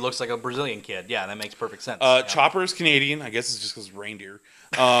sandals. He looks like a Brazilian kid. Yeah, that makes perfect sense. Chopper is Canadian. I guess it's just because reindeer.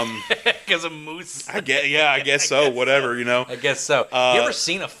 Because of moose. I guess so. Whatever, you know. I guess so. You ever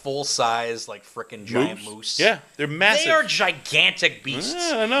seen a full size, like, freaking giant moose? Yeah, they're massive. They are gigantic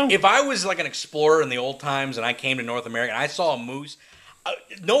beasts. I know. If I was like an explorer in the old times and I came to North America and I saw a moose,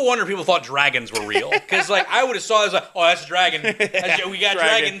 no wonder people thought dragons were real. Because, like, I would have saw it as like, oh, that's a dragon. We got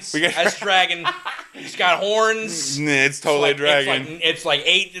dragons. That's a dragon. It's got horns. It's totally a dragon. It's like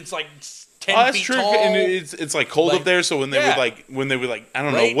 10 that's feet true. tall. And it's like cold up there. So when they were like, I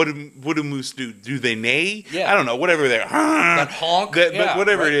don't know, what do moose do? Do they neigh? Yeah. I don't know. Whatever they're that honk. But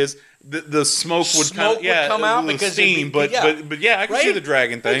whatever it is. The smoke would come out because steam, but yeah, I can see the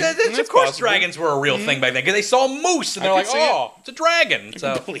dragon thing. Of course, dragons were a real thing back then because they saw a moose and they're like, "Oh, it's a dragon."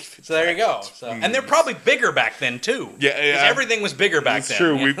 So there you go. And they're probably bigger back then too. Yeah. Everything was bigger back then.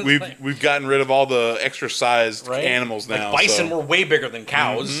 True. We've gotten rid of all the extra sized animals now. Like bison were way bigger than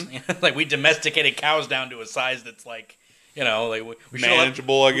cows. Like we domesticated cows down to a size that's like. You know, like we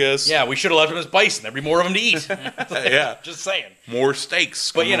manageable, I guess. Yeah, we should have left them as bison. There'd be more of them to eat. Yeah, just saying. More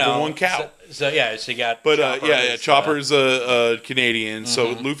steaks, but one cow. So you got. But Chopper's a Canadian.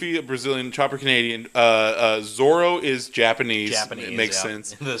 So Luffy, a Brazilian. Chopper, Canadian. Zoro is Japanese. It makes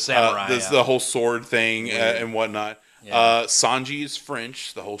sense. The samurai. The whole sword thing and whatnot. Yeah. Sanji is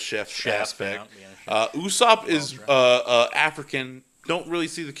French. The whole chef aspect. Usopp is African. Don't really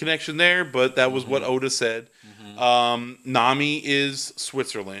see the connection there, but that was what Oda said. Nami is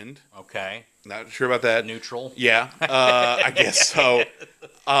Switzerland. Okay. Not sure about that. Neutral. Yeah, I guess so.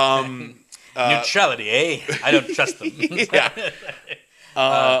 Neutrality, eh? I don't trust them. Yeah.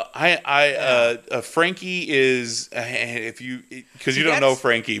 Frankie is because you don't know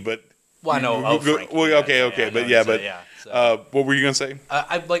Frankie, but I know Frankie. Okay, what were you gonna say?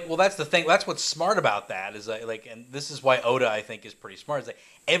 Well, that's the thing. That's what's smart about that is and this is why Oda I think is pretty smart. Is that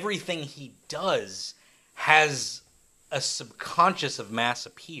everything he does has a subconscious of mass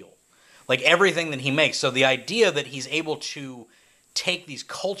appeal. Like everything that he makes. So the idea that he's able to take these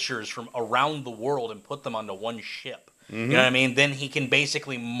cultures from around the world and put them onto one ship. You know what I mean? Then he can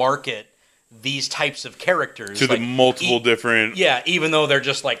basically market these types of characters to the multiple different. Yeah, even though they're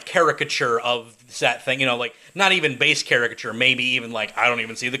just like caricature of that thing, like not even base caricature, maybe even like I don't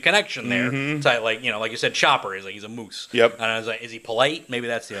even see the connection there. So like like you said, Chopper is like he's a moose. Yep. And I was like, is he polite? Maybe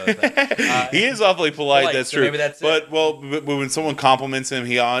that's the other thing. He is awfully polite. That's true. Maybe that's but when someone compliments him,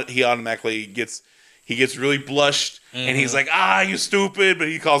 he automatically gets really blushed. And he's like, you stupid, but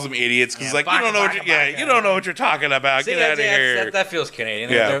he calls them idiots because you don't know you don't know what you're talking about. Get out of here. That feels Canadian.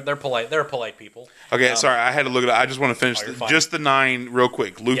 Yeah. They're polite. They're polite people. Okay, sorry, I had to look it up. I just want to finish just the 9 real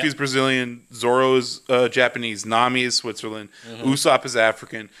quick. Luffy's Brazilian, Zoro is Japanese, Nami is Switzerland, Usopp is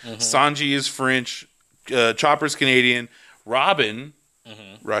African, Sanji is French, Chopper's Canadian, Robin,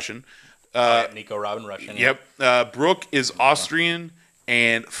 Russian. Nico Robin, Russian. Yep. Brooke is Austrian.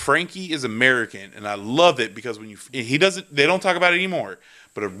 And Frankie is American, and I love it because they don't talk about it anymore.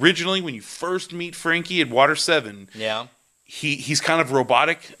 But originally, when you first meet Frankie at Water 7, he's kind of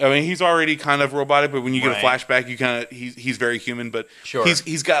robotic. I mean, he's already kind of robotic, but when you get a flashback, he's very human. But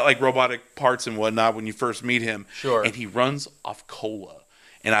he's got like robotic parts and whatnot when you first meet him. Sure. And he runs off cola,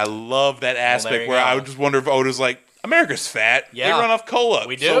 and I love that aspect where I would just wonder if Oda's like, America's fat. Yeah. They run off cola.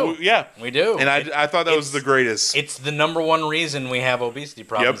 We do. So, yeah. We do. And I thought that was the greatest. It's the number one reason we have obesity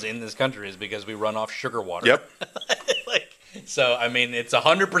problems in this country is because we run off sugar water. Yep. So, I mean, it's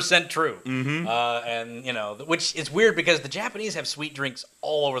 100% true. Mm-hmm. And, which is weird because the Japanese have sweet drinks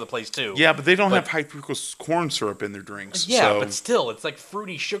all over the place, too. Yeah, but they don't have high fructose corn syrup in their drinks. Yeah, so. but still, it's like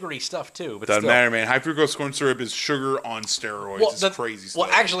fruity, sugary stuff, too. But Doesn't matter, man. High fructose corn syrup is sugar on steroids. It's crazy stuff.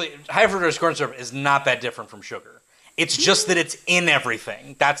 Well, actually, high fructose corn syrup is not that different from sugar. It's just that it's in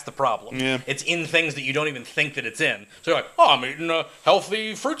everything. That's the problem. Yeah. It's in things that you don't even think that it's in. So you're like, oh, I'm eating a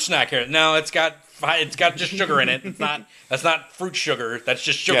healthy fruit snack here. No, it's got just sugar in it. That's not fruit sugar. That's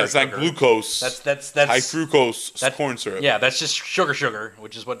just sugar. Yeah, it's like glucose. That's high fructose corn syrup. Yeah, that's just sugar,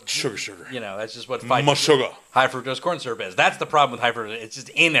 which is what sugar. That's just what much sugar. High fructose corn syrup is. That's the problem with high fructose. It's just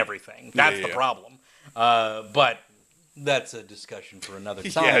in everything. That's the problem. But that's a discussion for another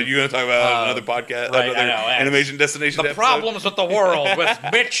time. Yeah, you're going to talk about another podcast, right, another animation destination. The problems with the world with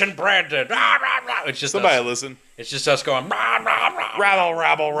Mitch and Brandon. It's just somebody listen. It's just us going rabble, rabble,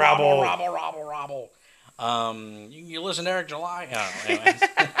 rabble, rabble, rabble, rabble. You listen to Eric July? Oh,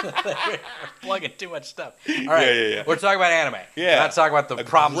 plugging too much stuff. All right, yeah. We're talking about anime. Yeah, we're not talking about the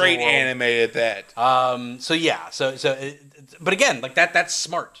problems. Great of the world. anime at that. But again, like that's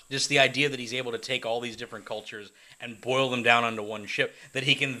smart. Just the idea that he's able to take all these different cultures and boil them down onto one ship, that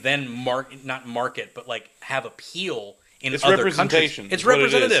he can then not market, but like have appeal in it's other representation. countries. It's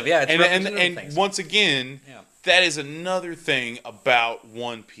representative, yeah. It's and things. Once again, that is another thing about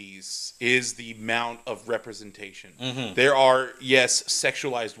One Piece is the amount of representation. Mm-hmm. There are, yes,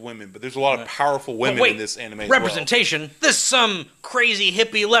 sexualized women, but there's a lot of powerful women in this anime. Representation? As well. This some crazy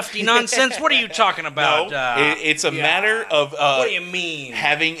hippie lefty nonsense? What are you talking about? No, it's a matter of what do you mean?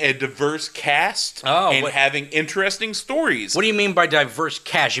 Having a diverse cast and having interesting stories. What do you mean by diverse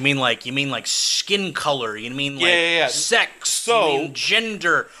cast? You mean like skin color? You mean like sex? So, you mean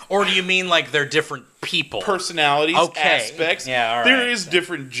gender? Or do you mean like they're different people? Personalities, aspects. Yeah, all right. There is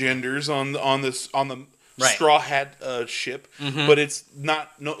different genders on the Straw Hat ship, but it's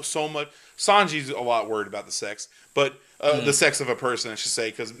not so much. Sanji's a lot worried about the sex, but the sex of a person, I should say,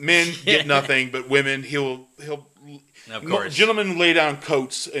 because men get nothing, but women, he'll. Of course. Gentlemen lay down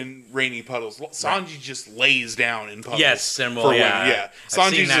coats in rainy puddles. Sanji just lays down in puddles. Yes, and Sanji's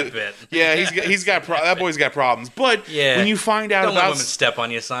I've seen that bit. Yeah, he's got that boy's got problems. But when you find out don't about let women step on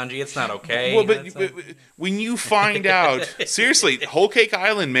you, Sanji, it's not okay. Well, but when you find out, seriously, Whole Cake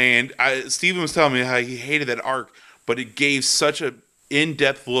Island, man. Steven was telling me how he hated that arc, but it gave such a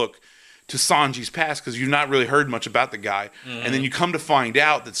in-depth look to Sanji's past because you've not really heard much about the guy, and then you come to find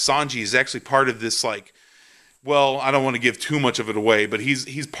out that Sanji is actually part of this like. Well, I don't want to give too much of it away, but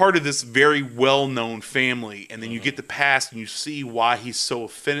he's part of this very well-known family, and then you get the past and you see why he's so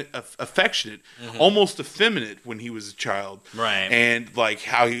affectionate, almost effeminate when he was a child. Right. And like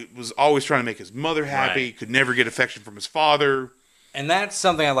how he was always trying to make his mother happy, could never get affection from his father. And that's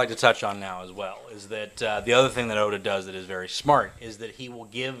something I'd like to touch on now as well, is that the other thing that Oda does that is very smart is that he will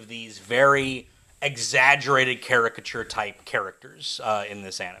give these very exaggerated caricature type characters in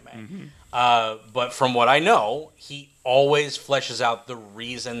this anime. But from what I know, he always fleshes out the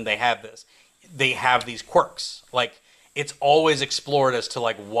reason they have this. They have these quirks. Like, it's always explored as to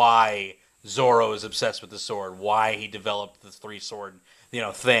like why Zoro is obsessed with the sword, why he developed the 3-sword,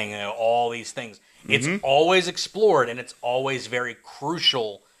 thing, all these things. It's always explored, and it's always very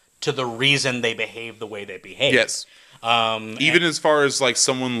crucial to the reason they behave the way they behave. Yes. Even as far as like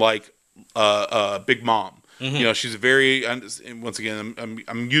someone like Big Mom. She's a very. And once again,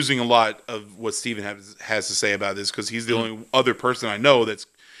 I'm using a lot of what Steven has to say about this because he's the only other person I know that's,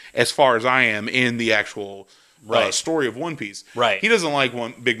 as far as I am, in the actual story of One Piece. Right. He doesn't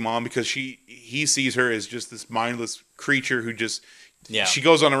like Big Mom because he sees her as just this mindless creature who just. Yeah. She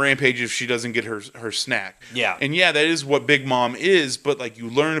goes on a rampage if she doesn't get her snack. Yeah. And that is what Big Mom is. But like you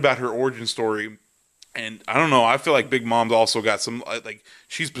learn about her origin story. And I don't know. I feel like Big Mom's also got some like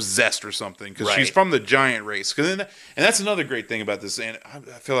she's possessed or something because she's from the giant race. And that's another great thing about this. And I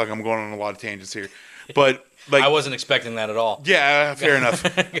feel like I'm going on a lot of tangents here, but like I wasn't expecting that at all. Yeah, fair enough.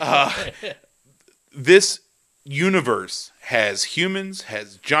 This universe has humans,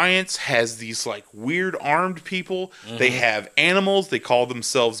 has giants, has these like weird armed people. They have animals. They call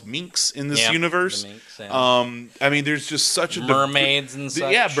themselves minks in this universe. Minks, I mean, there's just such a mermaids and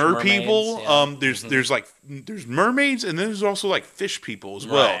such. Yeah, bird people. Yeah. There's mermaids, and then there's also like fish people as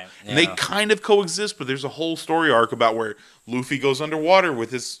well. Right. And they kind of coexist, but there's a whole story arc about where Luffy goes underwater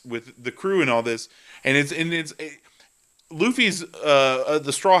with the crew and all this, and it's Luffy's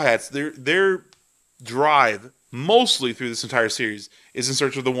the Straw Hats. Their drive mostly through this entire series is in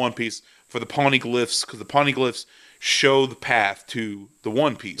search of the One Piece for the Poneglyphs, because the Poneglyphs show the path to the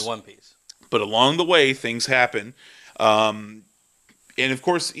One Piece. The One Piece. But along the way, things happen. And of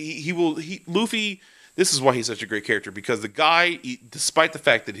course, Luffy, this is why he's such a great character, because the guy, despite the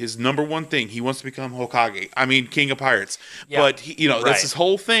fact that his number one thing, he wants to become Hokage. I mean, King of Pirates. Yeah. But, that's his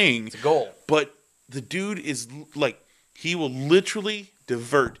whole thing. It's a goal. But the dude is like, he will literally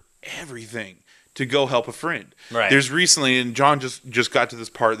divert everything to go help a friend. Right. There's recently, and John just got to this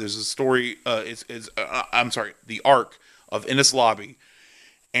part, there's a story, the arc of Enies Lobby.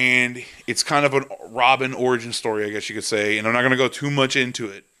 And it's kind of a Robin origin story, I guess you could say. And I'm not going to go too much into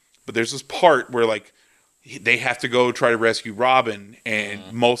it. But there's this part where, like, they have to go try to rescue Robin. And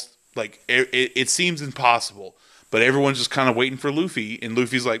it seems impossible. But everyone's just kind of waiting for Luffy. And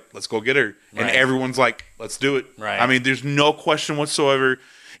Luffy's like, let's go get her. Right. And everyone's like, let's do it. Right. I mean, there's no question whatsoever.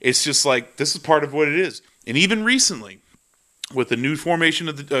 It's just like, this is part of what it is. And even recently, with the new formation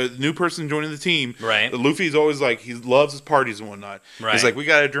of the new person joining the team, right? Luffy's always like, he loves his parties and whatnot. Right. He's like, we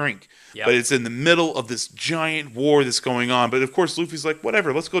got to drink. Yep. But it's in the middle of this giant war that's going on. But of course, Luffy's like,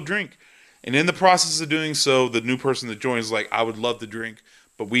 whatever, let's go drink. And in the process of doing so, the new person that joins is like, I would love to drink,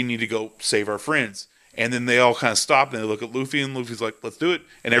 but we need to go save our friends. And then they all kind of stop and they look at Luffy, and Luffy's like, let's do it.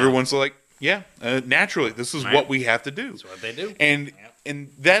 And everyone's like, yeah, naturally, this is what we have to do. That's what they do. And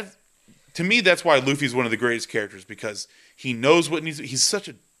that, to me, that's why Luffy's one of the greatest characters, because he knows what needs. He's such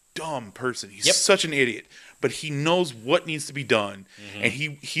a dumb person. He's such an idiot, but he knows what needs to be done, and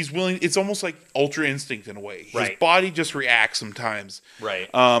he's willing. It's almost like Ultra Instinct in a way. His body just reacts sometimes,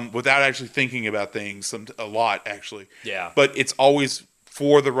 without actually thinking about things. A lot, actually. Yeah. But it's always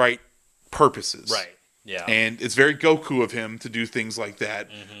for the right purposes. Right. Yeah. And it's very Goku of him to do things like that.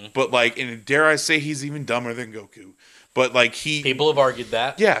 But and dare I say, he's even dumber than Goku. But people have argued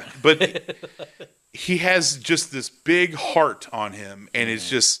that. Yeah, but he has just this big heart on him, and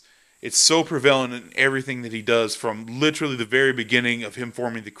it's so prevalent in everything that he does, from literally the very beginning of him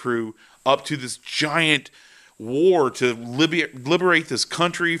forming the crew up to this giant war to liberate this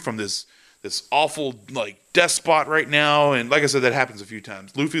country from this awful despot right now. And like I said, that happens a few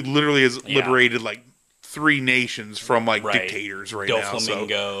times. Luffy literally has liberated 3 nations from dictators right now.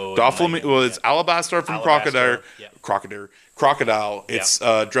 Doflamingo. Well, it's Alabastar from Crocodile. It's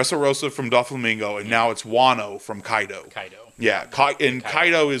Dressrosa from Doflamingo, and now it's Wano from Kaido. Yeah,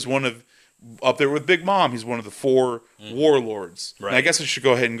 Kaido is one of, up there with Big Mom, he's one of the 4 warlords. Right. And I guess I should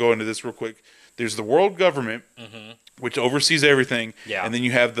go ahead and go into this real quick. There's the world government, which oversees everything, and then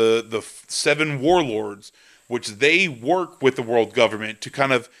you have the 7 warlords, which they work with the world government to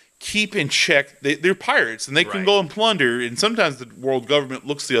kind of keep in check. They're pirates, and they can go and plunder, and sometimes the world government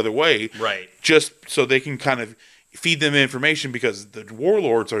looks the other way, just so they can kind of feed them information, because the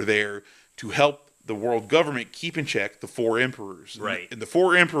warlords are there to help the world government keep in check the 4 emperors. And the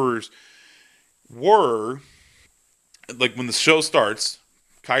 4 emperors were, when the show starts,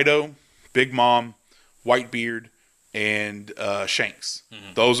 Kaido, Big Mom, Whitebeard, and Shanks.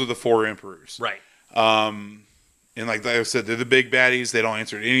 Those are the 4 emperors. And like I said, they're the big baddies. They don't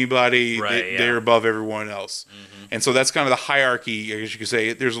answer to anybody. They're above everyone else. And so that's kind of the hierarchy, I guess you could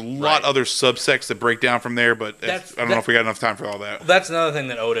say. There's a lot other subsects that break down from there, but I don't know if we got enough time for all that. That's another thing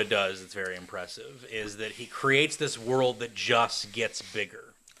that Oda does that's very impressive, is that he creates this world that just gets bigger.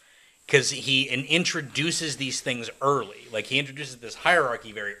 Because he introduces these things early. He introduces this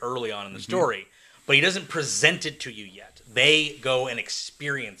hierarchy very early on in the story, but he doesn't present it to you yet. They go and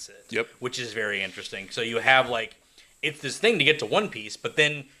experience it, which is very interesting. So you have, it's this thing to get to One Piece, but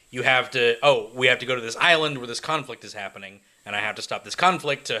then you have to, we have to go to this island where this conflict is happening, and I have to stop this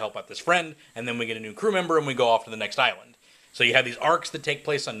conflict to help out this friend, and then we get a new crew member, and we go off to the next island. So you have these arcs that take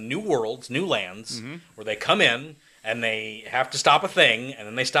place on new worlds, new lands, where they come in, and they have to stop a thing, and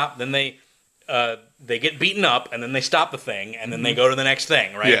then they stop, then they get beaten up, and then they stop the thing, and then they go to the next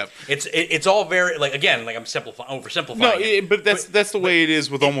thing, right? Yeah. It's all very, I'm oversimplifying. No, but that's the way it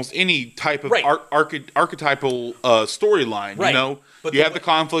is with almost any type of archetypal storyline, you know? But you have the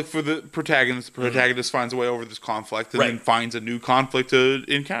conflict for the protagonist. The protagonist finds a way over this conflict, and then finds a new conflict to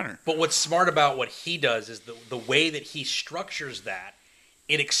encounter. But what's smart about what he does is the way that he structures that,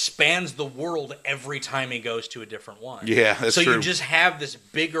 it expands the world every time he goes to a different one. Yeah, that's true. So you just have this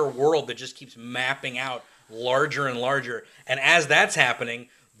bigger world that just keeps mapping out larger and larger. And as that's happening,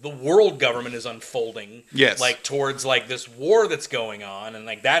 the world government is unfolding. Yes. Towards this war that's going on, and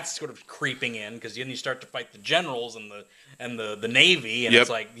that's sort of creeping in, because then you start to fight the generals and the navy, and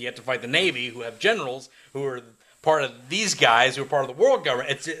it's you have to fight the navy, who have generals who are part of these guys who are part of the world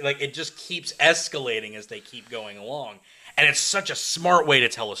government. It's it just keeps escalating as they keep going along. And it's such a smart way to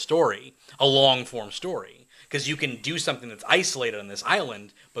tell a story, a long-form story. because you can do something that's isolated on this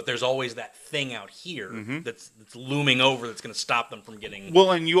island, but there's always that thing out here that's looming over that's going to stop them from getting.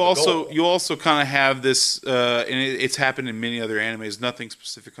 Well, and you also kind of have this, and it's happened in many other animes. Nothing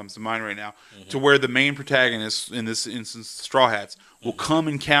specific comes to mind right now, to where the main protagonists, in this instance, Straw Hats, will come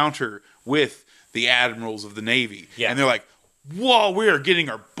encounter with the admirals of the Navy, and they're like, "Whoa, we are getting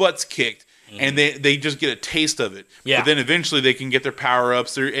our butts kicked." And they just get a taste of it. Yeah. But then eventually they can get their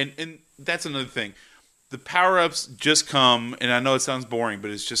power-ups. And that's another thing. The power-ups just come, and I know it sounds boring,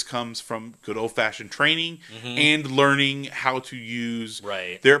 but it just comes from good old-fashioned training and learning how to use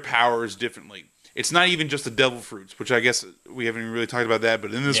their powers differently. It's not even just the devil fruits, which I guess we haven't even really talked about that.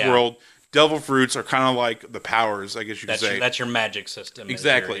 But in this world, devil fruits are kind of like the powers, I guess you could say. That's your magic system.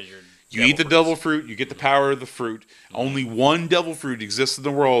 Exactly. You eat the devil fruit, you get the power of the fruit. Only one devil fruit exists in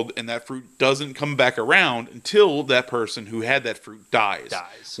the world, and that fruit doesn't come back around until that person who had that fruit dies.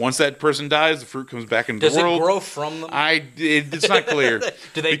 Once that person dies, the fruit comes back into the world. Does it grow from them? It's not clear.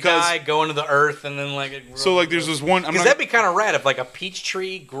 Do they die, go into the earth, and then like it grows? So like there's this one. Because that'd be kind of rad if like a peach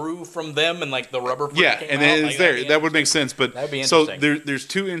tree grew from them and like the rubber fruit came and out. It's there. That would make sense. But that'd be interesting. So there's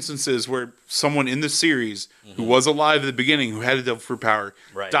two instances where someone in the series who was alive at the beginning, who had a devil fruit power,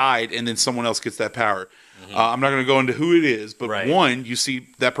 died, and then someone else gets that power. I'm not going to go into who it is, but one, you see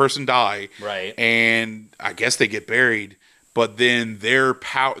that person die, and I guess they get buried, but then their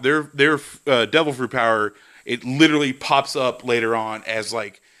power, their devil fruit power, it literally pops up later on as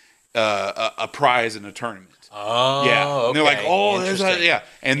like a prize in a tournament. Oh, yeah. And okay. they're like, oh, there's that, yeah.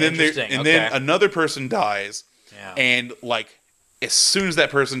 And then then another person dies, and like as soon as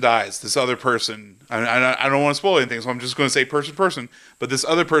that person dies, this other person, I don't want to spoil anything, so I'm just going to say person, but this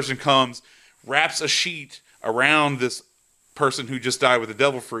other person comes, wraps a sheet around this person who just died with the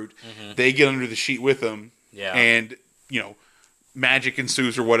devil fruit. They get under the sheet with them, and magic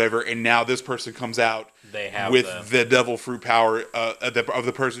ensues or whatever. And now this person comes out with the devil fruit power of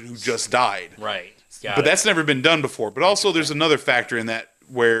the person who just died. Right, but that's never been done before. But also, there's another factor in that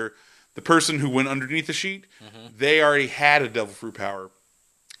where the person who went underneath the sheet, they already had a devil fruit power.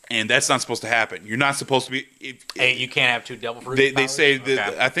 And that's not supposed to happen. You're not supposed to be. You can't have two devil fruit. They say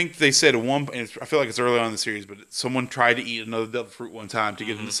that. I think they said at one. I feel like it's early on in the series, but someone tried to eat another devil fruit one time to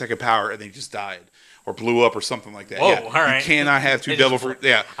get the second power, and they just died or blew up or something like that. Whoa, all right. You cannot have two devil fruit.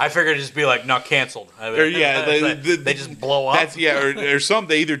 Yeah, I figured it'd just be like not canceled. They just blow up. That's or some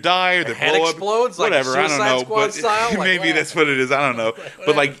they either die or they head blow explodes, up. Whatever, like I don't know. Squad But style? maybe that's what it is. I don't know.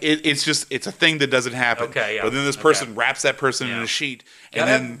 But like it's a thing that doesn't happen. Okay, yeah. But then this person wraps that person in a sheet.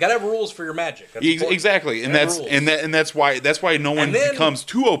 Gotta have rules for your magic. Exactly, and that's why no one becomes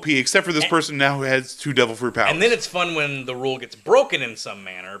too OP except for this person now who has two devil fruit powers. And then it's fun when the rule gets broken in some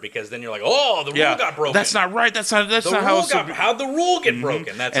manner because then you're like, oh, the rule got broken. That's not right. That's not how. How'd the rule get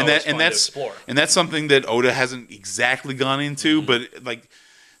broken? That's always fun to explore. And that's something that Oda hasn't exactly gone into, but like.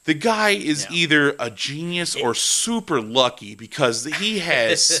 The guy is either a genius or super lucky because he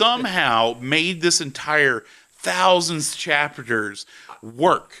has somehow made this entire thousands chapters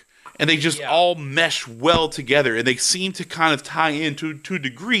work. And they just all mesh well together. And they seem to kind of tie in to a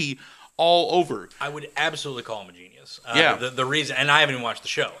degree all over. I would absolutely call him a genius. The reason, and I haven't even watched the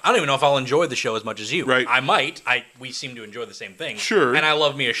show. I don't even know if I'll enjoy the show as much as you. Right. I might. We seem to enjoy the same thing. Sure. And I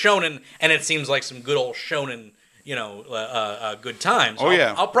love me a shonen, and it seems like some good old shonen good times.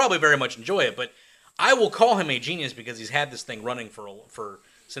 I'll probably very much enjoy it, but I will call him a genius because he's had this thing running for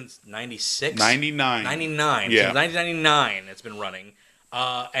since 96? 99. 99. Yeah. Since 1999 it's been running.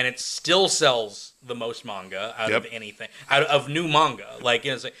 And it still sells the most manga out of anything, out of new manga. Like,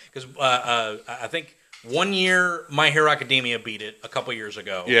 because I think 1 year My Hero Academia beat it a couple years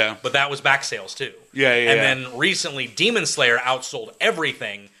ago. Yeah. But that was back sales too. And then recently Demon Slayer outsold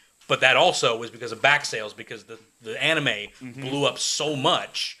everything. But that also was because of back sales, because the anime blew up so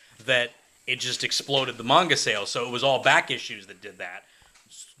much that it just exploded the manga sales. So it was all back issues that did that.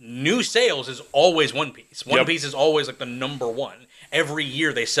 New sales is always One Piece. One Piece is always like the number one. Every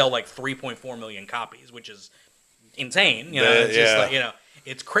year they sell like 3.4 million copies, which is insane. It's just like,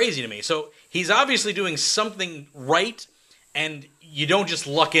 it's crazy to me. So he's obviously doing something right, and you don't just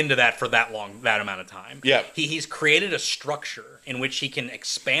luck into that for that amount of time. Yeah. He's created a structure in which he can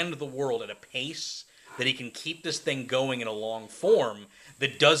expand the world at a pace that he can keep this thing going in a long form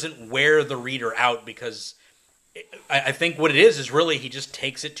that doesn't wear the reader out, because I think what it is really he just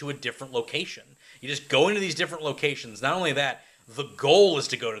takes it to a different location. You just go into these different locations. Not only that, the goal is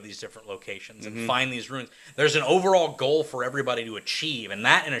to go to these different locations and find these ruins. There's an overall goal for everybody to achieve, and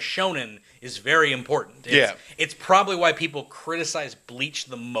that in a shonen is very important. It's probably why people criticize Bleach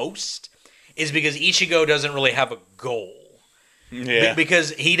the most, is because Ichigo doesn't really have a goal. Yeah.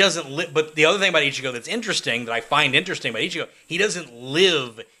 Because he doesn't live. But the other thing about Ichigo that's interesting, that I find interesting about Ichigo, he doesn't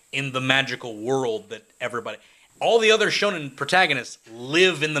live in the magical world that everybody. All the other shonen protagonists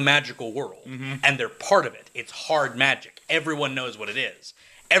live in the magical world, and they're part of it. It's hard magic. Everyone knows what it is.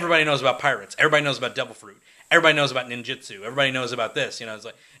 Everybody knows about pirates. Everybody knows about devil fruit. Everybody knows about ninjutsu. Everybody knows about this. It's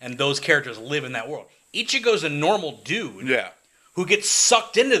like, and those characters live in that world. Ichigo's a normal dude. Yeah. Who gets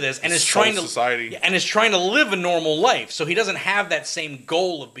sucked into this and is trying to live a normal life. So he doesn't have that same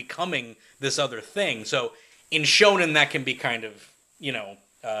goal of becoming this other thing. So in shonen, that can be kind of,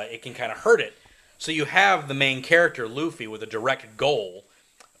 it can kind of hurt it. So you have the main character, Luffy, with a direct goal,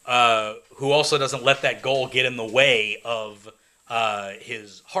 who also doesn't let that goal get in the way of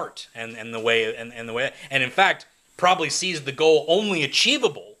his heart and the way, and in fact, probably sees the goal only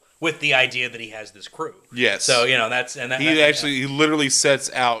achievable with the idea that he has this crew. Yes. So, that's... And he literally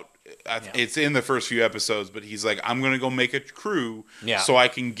sets out... It's in the first few episodes, but he's like, I'm going to go make a crew so I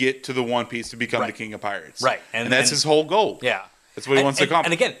can get to the One Piece to become the King of Pirates. Right. And that's his whole goal. Yeah. That's what he wants to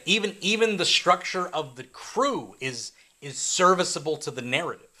accomplish. And again, even the structure of the crew is serviceable to the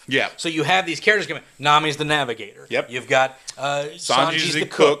narrative. Yeah. So you have these characters coming. Nami's the navigator. Yep. You've got Sanji's the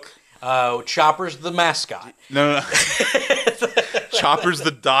cook. Chopper's the mascot. No. Chopper's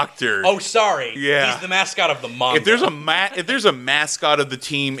the doctor. Oh, sorry. Yeah. He's the mascot of the manga. If there's a mascot of the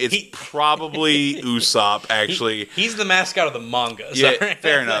team, it's probably Usopp, actually. He's the mascot of the manga. Yeah,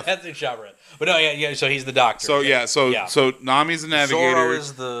 fair enough. That's who Chopper is. But no, yeah, so he's the doctor. So Nami's the navigator. Zoro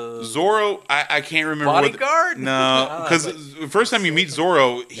is the... Zoro, I can't remember bodyguard? No, because the first time you meet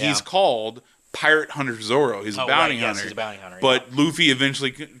Zoro, he's called Pirate Hunter Zoro. He's a bounty hunter. Yes, he's a bounty hunter. But Luffy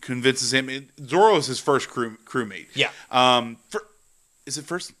eventually convinces him. Zoro is his first crewmate. Yeah. Is it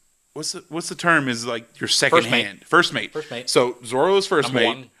first? What's the term? Is like your second hand. First mate. So Zoro is first mate.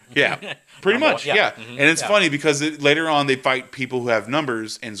 One. Yeah. Pretty much, yeah. Mm-hmm. And it's funny because later on they fight people who have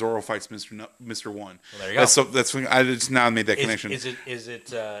numbers, and Zoro fights Mr. One. Well, there you go. That's when I just now made that connection. Is it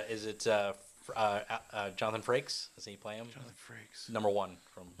Jonathan Frakes? Does he play him? Jonathan Frakes, number one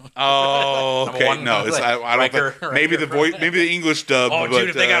from. Oh, okay. No, I don't think. Maybe the voice, maybe the English dub. Oh, dude,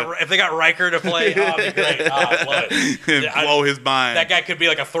 if they got Riker to play, it'd be great. I'd love it. Blow his mind. That guy could be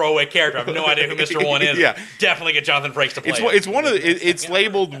like a throwaway character. I have no idea who Mr. One is. Yeah, definitely get Jonathan Frakes to play. It's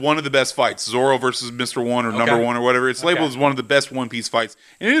labeled one of the best fights. Zoro versus Mr. One or Number One or whatever. It's labeled as one of the best One Piece fights,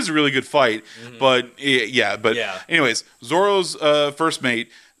 and it is a really good fight. Mm-hmm. But anyways, Zoro's first mate.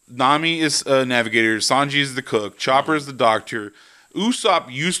 Nami is a navigator. Sanji is the cook. Chopper is the doctor. Usopp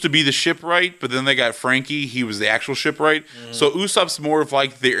used to be the shipwright, but then they got Frankie. He was the actual shipwright. So Usopp's more of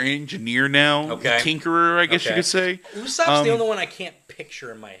like their engineer now. Okay. The tinkerer, I guess you could say. Usopp's the only one I can't picture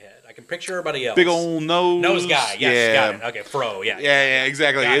in my head. I can picture everybody else. Big old nose. Nose guy. Yes, got it. Okay, Fro. Yeah. Yeah,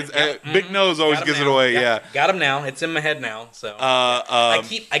 exactly. Big nose always gives it away. Got him now. It's in my head now. So I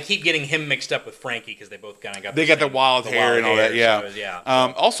keep getting him mixed up with Frankie because they both kind of got. They got the wild hair and all that. Yeah.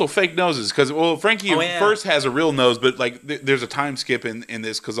 So, also fake noses because Frankie first has a real nose, but like there's a time skip in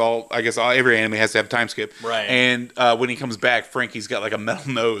this because every anime has to have a time skip. Right. And when he comes back, Frankie's got like a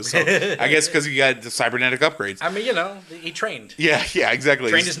metal nose. So I guess because he got the cybernetic upgrades. I mean, he trained. Yeah, exactly.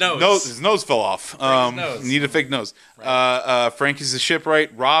 Trained his nose. His nose fell off. Need a fake nose. Right. Frankie's the shipwright.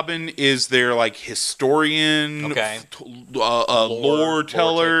 Robin is their like historian, lore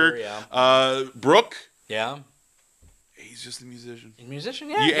teller. Brooke. Yeah. He's just a musician.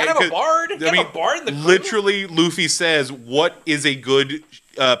 Yeah. You gotta have a bard. You have a bard in the crew. Literally, Luffy says, "What is a good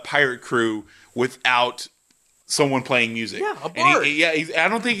pirate crew without someone playing music?" Yeah, a bard. I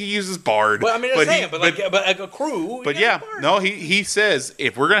don't think he uses bard. Well, I mean, but a crew. But he says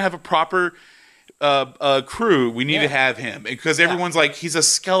if we're gonna have a proper crew, we need to have him because everyone's like, he's a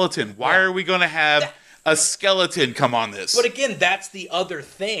skeleton. Why are we gonna have a skeleton come on this? But again, that's the other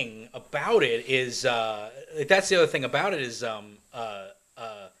thing about it is I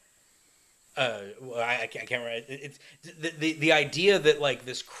can't remember. It's the idea that like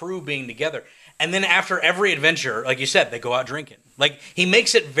this crew being together, and then after every adventure, like you said, they go out drinking. Like he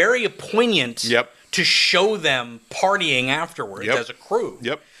makes it very poignant to show them partying afterwards as a crew.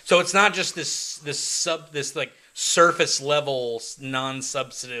 Yep. So it's not just this like surface level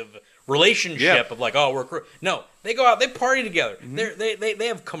non-substantive relationship of like, oh, we're a crew. No, they go out, they party together. Mm-hmm. They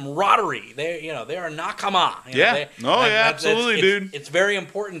have camaraderie. They are nakama. Absolutely, dude. It's very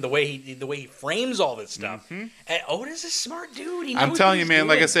important the way he frames all this stuff. Mm-hmm. And Oda's a smart dude. I'm telling you, man.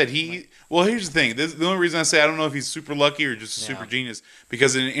 Like I said, here's the thing. The only reason I say I don't know if he's super lucky or just a super genius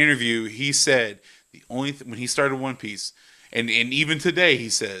because in an interview he said the only when he started One Piece, and even today he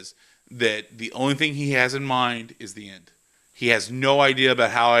says that the only thing he has in mind is the end. He has no idea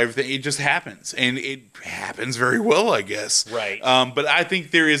about how everything. It just happens, and it happens very well, I guess. Right. But I think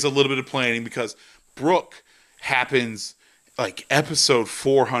there is a little bit of planning because Brooke happens like episode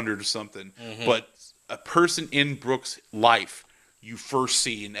 400 or something, but a person in Brooke's life you first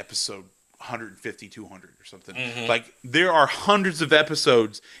see in episode 150, 200 or something. Like there are hundreds of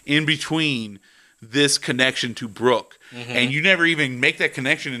episodes in between this connection to Brooke, and you never even make that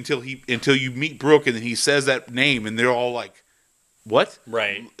connection until you meet Brooke, and then he says that name, and they're all like, "What?"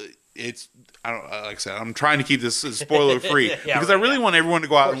 Right. It's I don't like I said. I'm trying to keep this spoiler free because I really want everyone to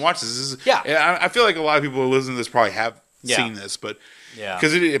go out and watch this. I feel like a lot of people who listen to this probably have seen this, but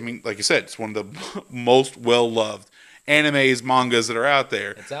because I mean, like you said, it's one of the most well loved animes, mangas that are out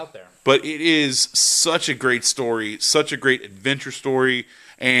there. It's out there, but it is such a great story, such a great adventure story,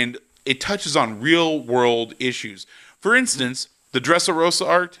 and it touches on real world issues. For instance, the Dressrosa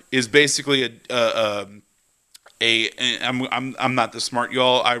art is basically I'm not this smart,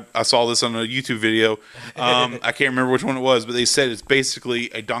 y'all. I saw this on a YouTube video. I can't remember which one it was, but they said it's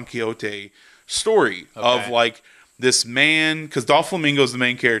basically a Don Quixote story of like this man, because Doflamingo is the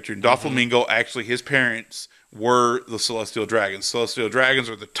main character, and Doflamingo actually his parents were the Celestial Dragons. Celestial Dragons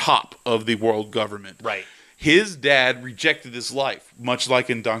are the top of the world government. Right. His dad rejected his life, much like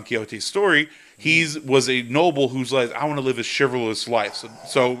in Don Quixote's story. He was a noble who's like, I want to live a chivalrous life.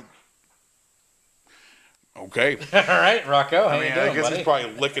 So okay. All right, Rocco. How you doing, I guess buddy? he's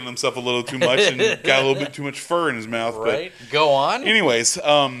probably licking himself a little too much and got a little bit too much fur in his mouth. Right. Go on. Anyways.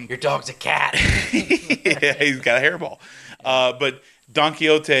 Your dog's a cat. Yeah, he's got a hairball. But Don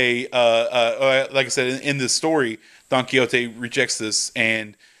Quixote, like I said, in this story, Don Quixote rejects this,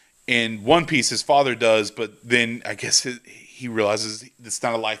 and in One Piece, his father does, but then I guess he realizes it's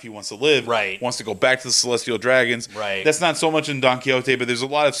not a life he wants to live. Right. Wants to go back to the Celestial Dragons. Right. That's not so much in Don Quixote, but there's a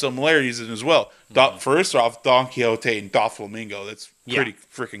lot of similarities in it as well. First off, Don Quixote and Doflamingo. That's pretty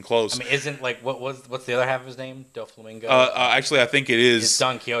freaking close. I mean, isn't like what's the other half of his name? Doflamingo. Actually, I think it is. It's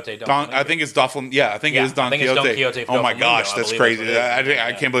Don Quixote. I think it's Doflamingo. Yeah, I think it is Don Quixote. It's Don Quixote oh my Doflamingo, gosh, that's crazy.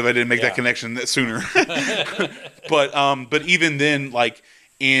 I can't believe I didn't make that connection sooner. But even then, like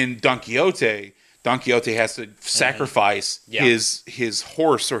in Don Quixote has to sacrifice his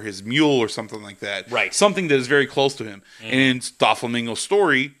horse or his mule or something like that. Right. Something that is very close to him. And in Doflamingo's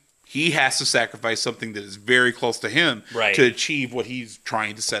story, he has to sacrifice something that is very close to him to achieve what he's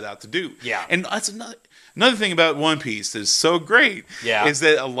trying to set out to do. Yeah. And that's another thing about One Piece that is so great is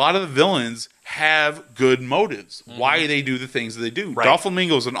that a lot of the villains have good motives. Why they do the things that they do. Right.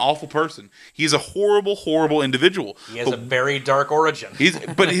 Doflamingo is an awful person. He's a horrible, horrible individual. He has a very dark origin.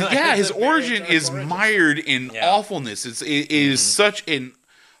 His origin is mired in awfulness. It is such an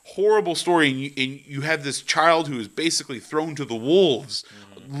horrible story, and you have this child who is basically thrown to the wolves,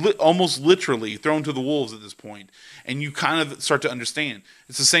 almost literally thrown to the wolves at this point, and you kind of start to understand.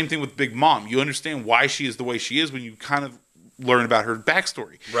 It's the same thing with Big Mom. You understand why she is the way she is when you kind of learn about her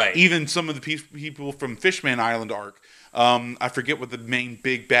backstory. Right. Even some of the people from Fishman Island arc, I forget what the main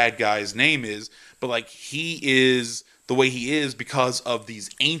big bad guy's name is, but like he is the way he is because of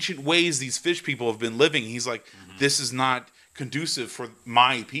these ancient ways these fish people have been living. He's like, this is not conducive for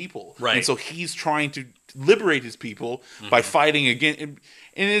my people. Right. And so he's trying to liberate his people by fighting again. And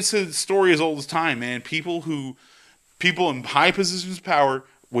it's a story as old as time, man. People in high positions of power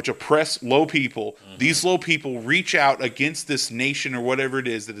which oppress low people. These low people reach out against this nation or whatever it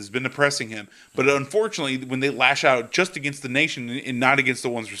is that has been oppressing him. But unfortunately, when they lash out just against the nation and not against the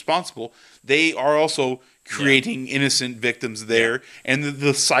ones responsible, they are also creating innocent victims there. And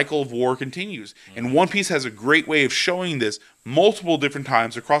the cycle of war continues. And One Piece has a great way of showing this multiple different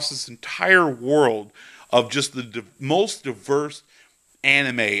times across this entire world of just the most diverse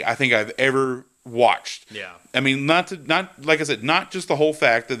anime I think I've ever watched. Yeah. I mean, not like I said, not just the whole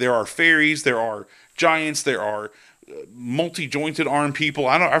fact that there are fairies, there are giants, there are multi-jointed arm people.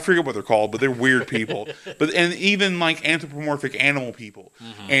 I forget what they're called, but they're weird people. And even like anthropomorphic animal people.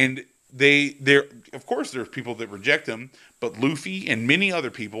 And they're of course there's people that reject them, but Luffy and many other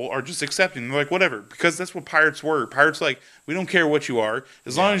people are just accepting. They're like, whatever, because that's what pirates were. Pirates like, we don't care what you are,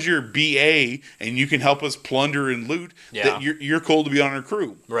 as long as you're BA and you can help us plunder and loot. That you're cool to be on our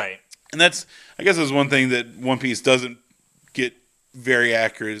crew. Right. And that's, I guess, is one thing that One Piece doesn't get very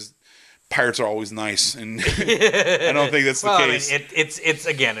accurate. Is pirates are always nice, and I don't think that's the case. I mean, it's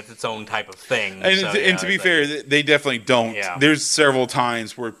its own type of thing. And to be fair, they definitely don't. Yeah. There's several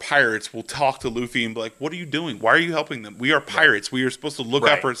times where pirates will talk to Luffy and be like, "What are you doing? Why are you helping them? We are pirates. We are supposed to look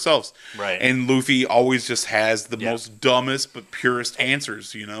out for ourselves." Right. And Luffy always just has the most dumbest but purest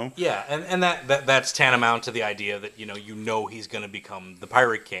answers. You know. Yeah, and that's tantamount to the idea that you know he's going to become the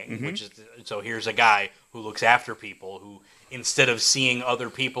Pirate King, which is so here's a guy who looks after people who instead of seeing other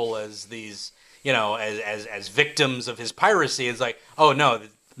people as these, as victims of his piracy, it's like, oh no,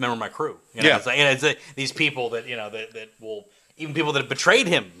 remember my crew. It's like, these people that that will, even people that have betrayed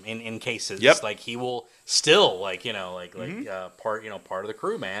him in cases. Like he will still part of the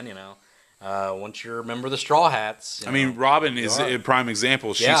crew, man. Once you remember the Straw Hats. Robin is a prime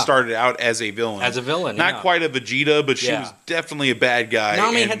example. She started out as a villain. Not quite a Vegeta, but she was definitely a bad guy.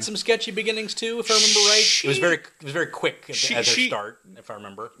 Nami had some sketchy beginnings too, if I remember right. It was very quick at her start, if I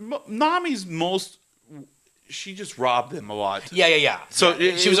remember. Nami's she just robbed them a lot. Yeah. So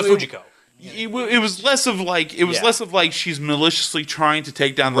she was a Fujiko. It was less of like she's maliciously trying to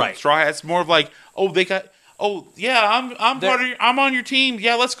take down the Straw Hats. More of like, I'm on your team.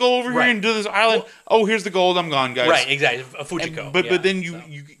 Yeah, let's go over here and do this island. Here's the gold. I'm gone, guys. Right, exactly. A Fujiko. But then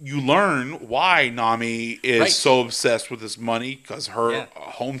you learn why Nami is so obsessed with this money, because her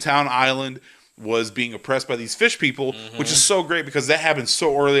hometown island was being oppressed by these fish people, which is so great because that happened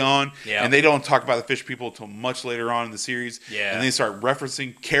so early on, and they don't talk about the fish people until much later on in the series. And they start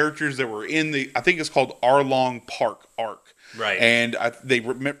referencing characters that were in I think it's called Arlong Park arc. Right. And they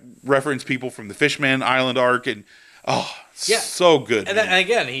reference people from the Fishman Island arc, and so good. And then,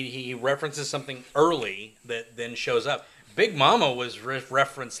 again, he references something early that then shows up. Big Mama was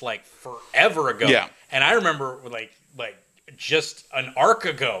referenced like forever ago. Yeah. And I remember like just an arc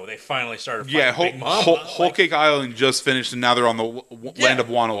ago they finally started fighting Big Mama. Whole Cake Island just finished, and now they're on the land of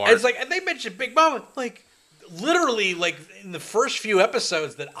Wano arc. It's like, and they mentioned Big Mama like literally like in the first few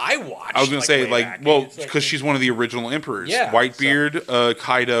episodes that I watched. I was going to say because she's one of the original emperors. Yeah, Whitebeard,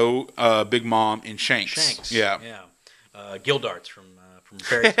 Kaido, Big Mom, and Shanks. Yeah. Gildarts from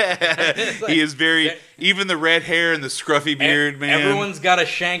Fairy Tail. He is very, even the red hair and the scruffy beard, man. Everyone's got a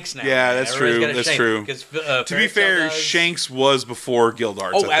Shanks now. Yeah, that's true. That's true. To be fair, Shanks was before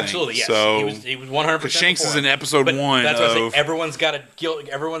Gildarts. Oh, absolutely, yes. So he was 100%. Because Shanks is in episode 1. That's what I say. Everyone's got a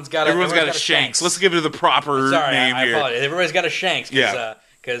Shanks. Let's give it the proper name here. I apologize. Everybody's got a Shanks.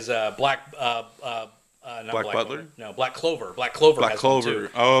 Because Black Butler? No, Black Clover. Black Clover has one too.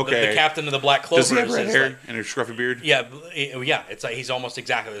 Oh, okay. The captain of the Black Clover. Does he have red hair and a scruffy beard? Yeah. It's like he's almost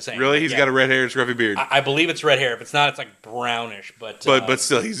exactly the same. Really? He's got a red hair and scruffy beard. I believe it's red hair. If it's not, it's like brownish. But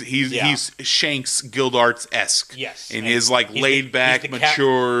still, he's Shanks Gildarts-esque. Yes. And his like laid back,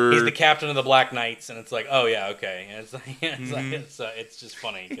 mature. He's the captain of the Black Knights, and it's like, oh yeah, okay. And it's just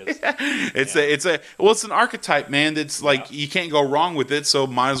funny because it's an archetype, man. That's like you can't go wrong with it. So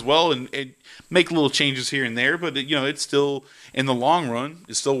might as well and make little changes here and there, but it's still, in the long run,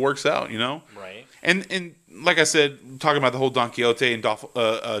 it still works out, Right. And like I said, talking about the whole Don Quixote and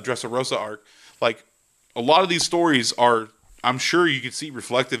Dressrosa arc, like a lot of these stories are, I'm sure you could see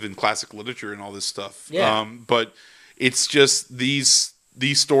reflective in classic literature and all this stuff. Yeah. But it's just these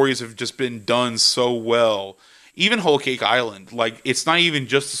stories have just been done so well. Even Whole Cake Island, like it's not even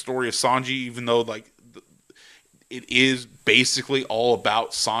just the story of Sanji, even though like it is basically all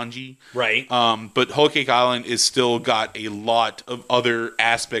about Sanji. Right. But Whole Cake Island is still got a lot of other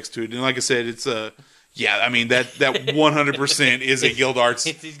aspects to it. And like I said, it's that 100% is a Gildarts.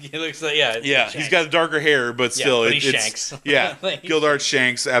 He looks like, he's got darker hair, but still. But he's Shanks. Yeah, Gildarts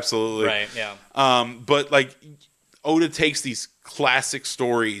Shanks, absolutely. Right, yeah. But like, Oda takes these classic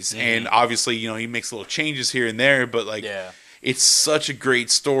stories, and obviously, he makes little changes here and there, but like, it's such a great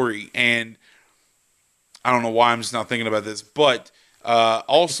story. And I don't know why I'm just not thinking about this, but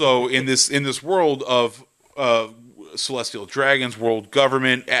also in this world of celestial dragons, world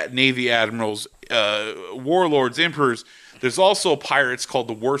government, navy admirals, warlords, emperors, there's also pirates called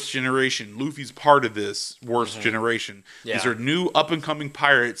the Worst Generation. Luffy's part of this Worst Generation. Yeah. These are new up and coming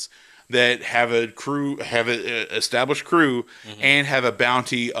pirates that have an established crew, and have a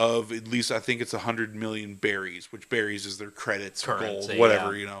bounty of at least, I think it's 100 million berries, which berries is their credits, gold,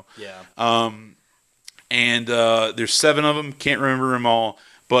 whatever, Yeah. And there's 7 of them. Can't remember them all.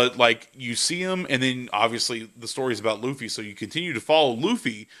 But, like, you see them, and then, obviously, the story's about Luffy, so you continue to follow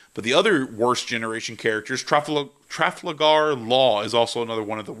Luffy. But the other Worst Generation characters, Trafalgar Law is also another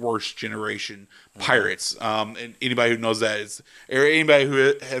one of the Worst Generation pirates. And anybody who knows that, or anybody who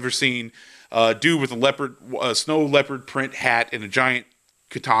has ever seen dude with a snow leopard print hat and a giant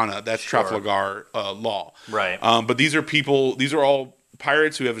katana, that's Trafalgar Law. Right. But these are all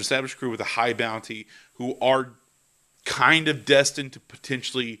pirates who have an established crew with a high bounty, who are kind of destined to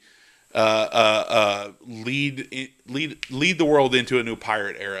potentially lead the world into a new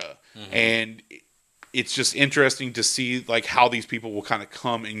pirate era. And it's just interesting to see like how these people will kind of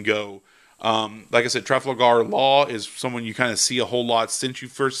come and go. Like I said, Trafalgar Law is someone you kind of see a whole lot since you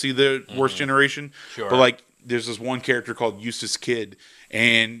first see the Worst Generation. Sure. But like there's this one character called Eustace Kid,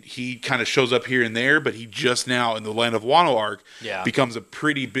 and he kind of shows up here and there, but he just now in the Land of Wano arc becomes a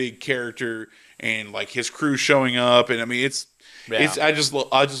pretty big character, and like his crew showing up, and I mean it's I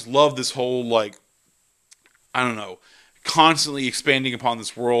just love this whole like I don't know, constantly expanding upon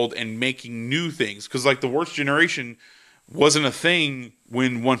this world and making new things, because like the Worst Generation wasn't a thing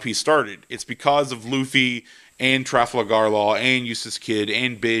when One Piece started. It's because of Luffy and Trafalgar Law and Eustace Kid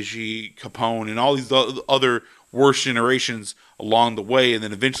and Beiji, Capone, and all these other Worst Generations along the way, and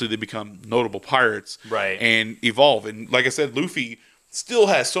then eventually they become notable pirates and evolve. And like I said, Luffy still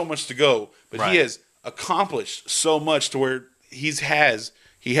has so much to go, but he has accomplished so much to where he has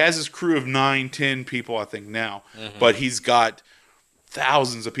his crew of 9-10 people, I think now, but he's got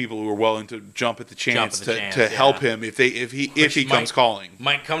thousands of people who are willing to jump at the chance to help him if he comes calling.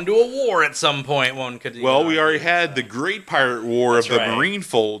 Might come to a war at some point. One could. Well, we already had the Great Pirate War of the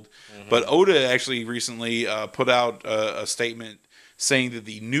Marineford, but Oda actually recently put out a statement saying that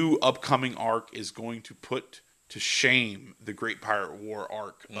the new upcoming arc is going to put to shame the Great Pirate War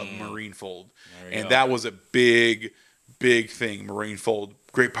arc of Marineford, and that was a big thing. Marineford,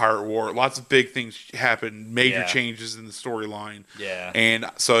 Great Pirate War, lots of big things happened, major changes in the storyline. Yeah. And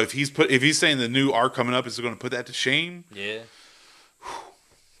so if he's saying the new arc coming up is going to put that to shame,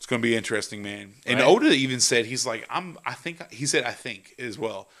 it's going to be interesting, man. And Oda even said I think as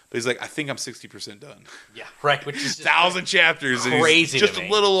well. But he's like, I think I'm 60% done. Yeah, right. Which is 1,000 chapters, crazy. Just a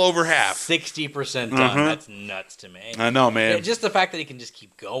little over half. 60% done. That's nuts to me. I know, man. And just the fact that he can just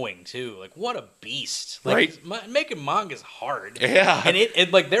keep going too. Like, what a beast! Like, making manga is hard. Yeah. And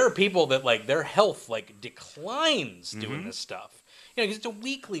it like there are people that like their health like declines doing this stuff. You know, because it's a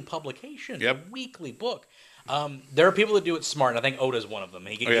weekly publication, a weekly book. There are people that do it smart, and I think Oda's one of them.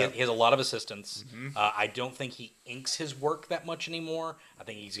 He has a lot of assistants. I don't think he inks his work that much anymore. I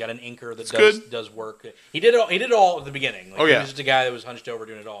think he's got an inker that does work. He did it all at the beginning. Like, he was just a guy that was hunched over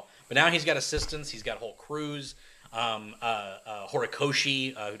doing it all. But now he's got assistants. He's got whole crews.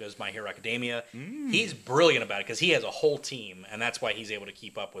 Horikoshi, who does My Hero Academia, he's brilliant about it because he has a whole team, and that's why he's able to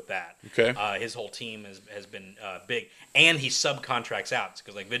keep up with that. Okay, his whole team has been big, and he subcontracts out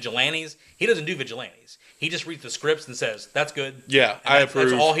because like Vigilantes, he doesn't do Vigilantes. He just reads the scripts and says, "That's good." Yeah, I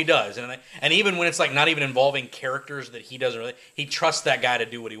approve. That's all he does, and even when it's like not even involving characters that he doesn't really, he trusts that guy to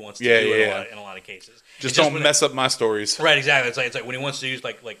do what he wants to do in a lot of cases. Just don't mess up my stories. Right, exactly. It's like when he wants to use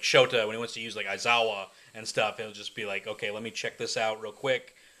like Shota, when he wants to use like Aizawa and stuff, he'll just be like, okay, let me check this out real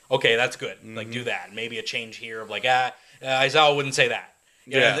quick. Okay, that's good. Like, do that. Maybe a change here of like, Aizawa wouldn't say that.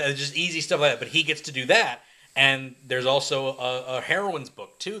 You know, just easy stuff like that. But he gets to do that. And there's also a heroines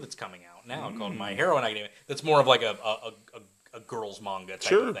book too that's coming out now called My Hero Academia. That's more of like a girls manga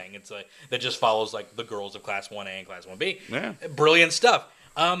type of thing. It's like that just follows like the girls of Class 1A and Class 1B. Yeah, brilliant stuff.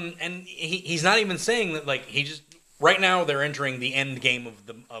 And he's not even saying that like he just right now they're entering the end game of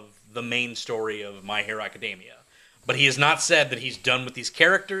the main story of My Hero Academia. But he has not said that he's done with these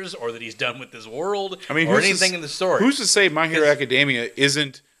characters or that he's done with this world or anything in the story. Who's to say My Hero Academia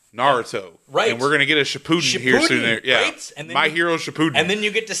isn't Naruto? Right. And we're going to get a Shippuden here soon. Yeah. Right? And then My Hero Shippuden. And then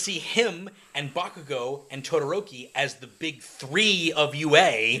you get to see him and Bakugo and Todoroki as the big three of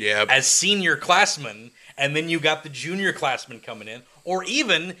UA as senior classmen. And then you got the junior classmen coming in. Or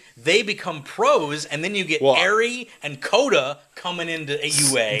even they become pros, and then you get Eri and Koda coming into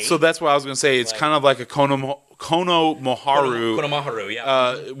AUA. So that's what I was going to say. It's kind of like a Konomoharu. Konomoharu,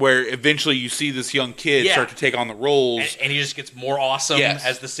 yeah. Where eventually you see this young kid start to take on the roles, and he just gets more awesome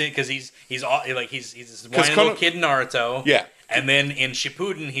as the because he's this whiny little kid in Naruto. Yeah. And then in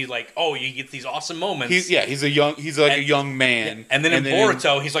Shippuden, he's like, "Oh, you get these awesome moments." He's a young man. Yeah. And then in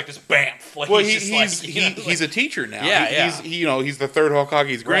Boruto, he's like this bamf. Like, he's a teacher now. Yeah, he's the third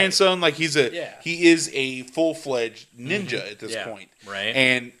Hokage's grandson. Like he is a full-fledged ninja at this point. Right.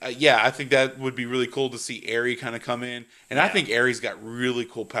 And I think that would be really cool to see Eri kind of come in. And I think Eri's got really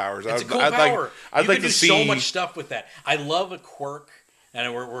cool powers. It's a cool power. I'd like to see so much stuff with that. I love a quirk.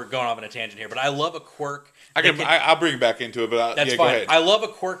 And we're going off on a tangent here, but I love a quirk. I'll bring it back into it, but that's fine. Go ahead. I love a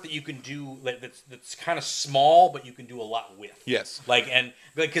quirk that you can do that's kind of small, but you can do a lot with. Yes.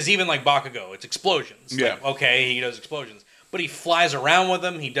 Because even like Bakugo, it's explosions. Yeah. Like, okay, he does explosions, but he flies around with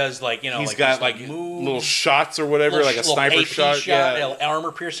them. He does he's got moves, little shots or whatever, like a sniper shot,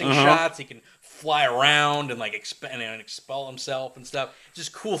 armor piercing shots. He can fly around and expel himself and stuff.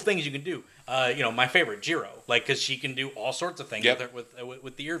 Just cool things you can do. My favorite, Jiro, because she can do all sorts of things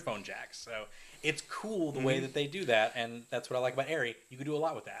with the earphone jacks. So it's cool the way that they do that, and that's what I like about Eri. You could do a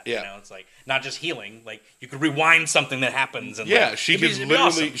lot with that. Yeah. It's like not just healing. Like you could rewind something that happens. And she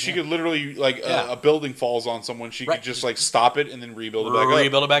could literally like a building falls on someone. She could just like stop it and then rebuild it back up.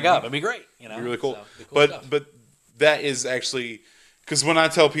 Rebuild it back up. It'd be great. It'd be really cool. But that is actually. Because when I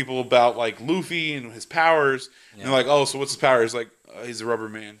tell people about like Luffy and his powers, and they're like, "Oh, so what's his power?" He's like, "He's a rubber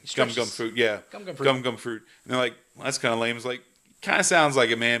man, gum fruit, gum fruit." And they're like, well, "That's kind of lame." It's like, kind of sounds like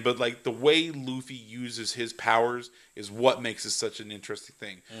it, man. But like the way Luffy uses his powers is what makes it such an interesting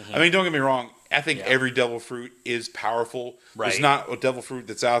thing. I mean, don't get me wrong. I think every devil fruit is powerful. Right. There's not a devil fruit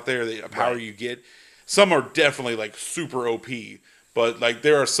that's out there a power you get. Some are definitely like super OP, but like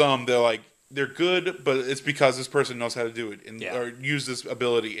there are some that are like. They're good, but it's because this person knows how to do it and or use this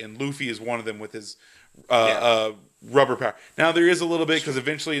ability. And Luffy is one of them with his rubber power. Now there is a little bit because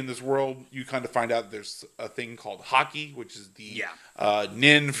eventually in this world you kind of find out there's a thing called Haki, which is the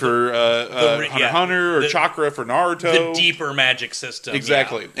Nin for Hunter x Hunter or Chakra for Naruto. The deeper magic system,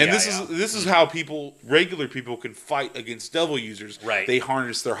 exactly. And this is how regular people can fight against devil users. Right, they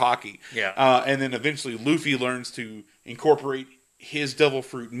harness their Haki. And then eventually Luffy learns to incorporate his devil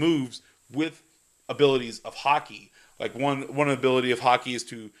fruit moves with abilities of Haki. Like one ability of Haki is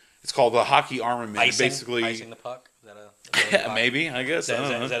it's called the Haki armament. Basically icing the puck. Is that a maybe, I guess.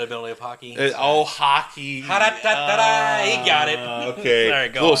 Is that ability of Haki? Haki. He got it. Okay. There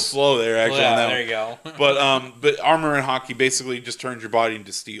you go. A little slow there, actually. There you go. But armor and Haki basically just turns your body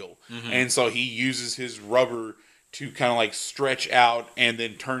into steel. And so he uses his rubber to kind of like stretch out and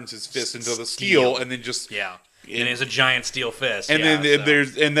then turns his fist into the steel and then just... And it's a giant steel fist. And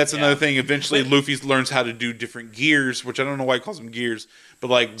then that's another thing. Eventually, Luffy learns how to do different gears, which I don't know why he calls them gears, but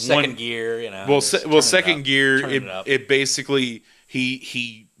like second gear, second gear. It basically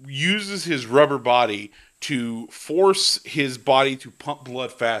he uses his rubber body to force his body to pump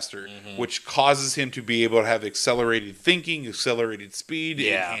blood faster, which causes him to be able to have accelerated thinking, accelerated speed,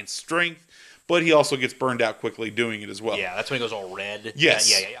 enhanced strength. But he also gets burned out quickly doing it as well. Yeah, that's when he goes all red. Yes.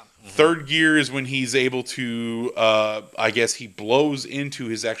 Yeah. Third gear is when he's able to, I guess he blows into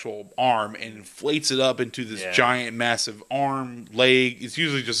his actual arm and inflates it up into this giant, massive arm, leg. It's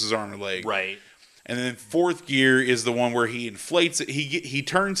usually just his arm or leg. Right. And then fourth gear is the one where he inflates it. He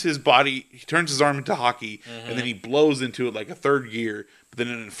turns his arm into Haki, and then he blows into it like a third gear, but then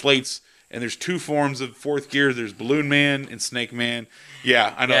it inflates. And there's two forms of fourth gear. There's Balloon Man and Snake Man.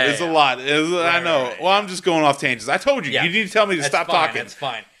 Yeah, I know. It's a lot. I know. Right. Well, I'm just going off tangents. I told you. You need to tell me to stop talking. That's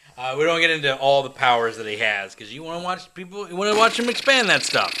fine. We don't get into all the powers that he has because you want to watch people. You want to watch him expand that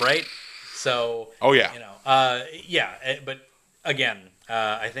stuff, right? So. Oh yeah. But again,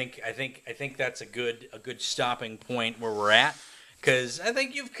 I think that's a good stopping point where we're at. Because I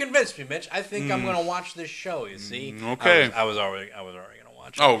think you've convinced me, Mitch. I think I'm going to watch this show. You see. Okay. I was already going to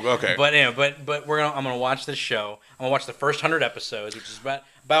watch it. Oh, okay. But anyway, I'm going to watch this show. I'm going to watch the first 100 episodes, which is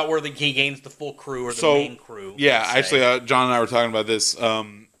about where he gains the full crew or the main crew. Yeah, actually, John and I were talking about this.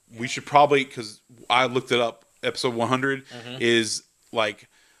 We should probably, because I looked it up. Episode 100 is like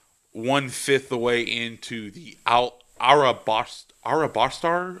 1/5 the way into the Arabasta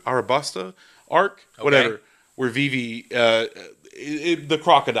arc, whatever, where Vivi. The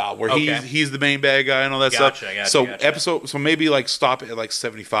crocodile, where he's the main bad guy and all that stuff. So maybe like stop at like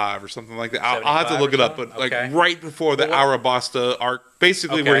 75 or something like that. I'll have to look it up, but like right before the Arabasta arc,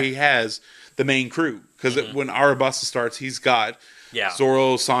 basically where he has the main crew. Because when Arabasta starts, he's got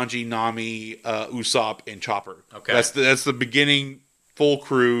Zoro, Sanji, Nami, Usopp, and Chopper. Okay, that's the beginning full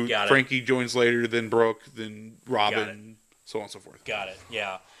crew. Frankie joins later, then Brooke, then Robin, so on and so forth. Got it.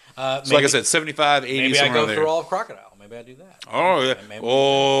 Yeah. So like I said, 75, 80, maybe I go through all of Crocodile. Maybe I do that. Oh, yeah.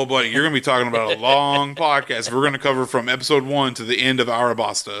 Buddy, you're going to be talking about a long podcast. We're going to cover from episode 1 to the end of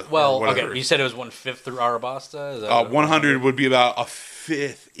Arabasta. Well, okay. You said it was 1/5 through Arabasta? 100 would be about a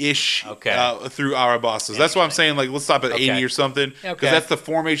 5th-ish through Arabasta. That's why I'm saying, like, let's stop at 80 or something. Because that's the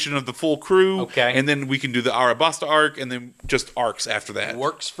formation of the full crew. Okay. And then we can do the Arabasta arc and then just arcs after that.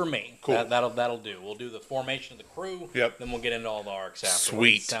 Works for me. Cool. That'll do. We'll do the formation of the crew. Yep. Then we'll get into all the arcs after.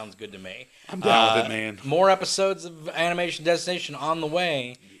 Sweet. Sounds good to me. I'm down with it, man. More episodes of Animation Destination on the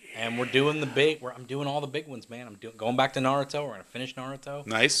way. And we're doing I'm doing all the big ones, man. Going back to Naruto. We're going to finish Naruto.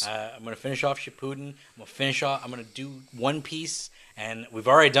 Nice. I'm going to finish off Shippuden. I'm going to do One Piece. And we've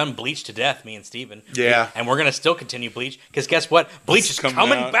already done Bleach to death, me and Steven. Yeah. And we're going to still continue Bleach. Because guess what? Bleach is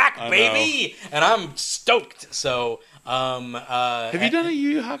coming back, baby! And I'm stoked. So, have you done a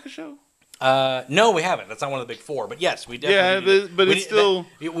Yu Yu Hakusho? No, we haven't. That's not one of the big 4. But yes, we definitely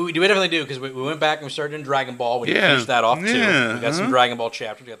we definitely do, because we went back and we started in Dragon Ball. We finished that off, too. We got some Dragon Ball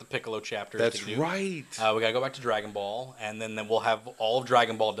chapters. We got the Piccolo chapters. That's to do. right. We got to go back to Dragon Ball. And then we'll have all of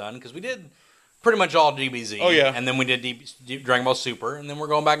Dragon Ball done, because we did pretty much all DBZ. Oh yeah, and then we did Dragon Ball Super, and then we're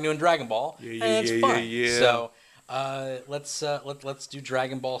going back and doing Dragon Ball. And it's fun. So let's do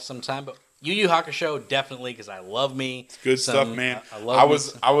Dragon Ball sometime. But Yu Yu Hakusho definitely, because I love me. It's good stuff, man. I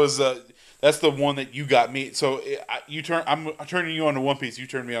was. That's the one that you got me. So I'm turning you on to One Piece. You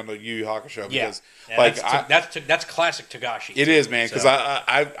turned me on to Yu Yu Hakusho because that's classic Togashi. It is, man. Because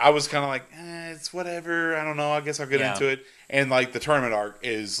I was kind of like, it's whatever. I don't know. I guess I'll get into it. And like the tournament arc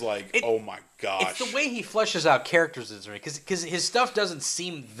is like, oh my gosh! It's the way he fleshes out characters, because his stuff doesn't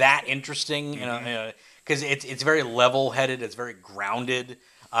seem that interesting. Because it's very level-headed. It's very grounded.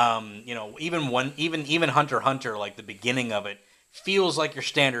 Even Hunter x Hunter, like the beginning of it, feels like your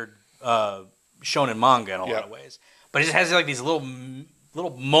standard shonen manga in a lot of ways, but it just has like these little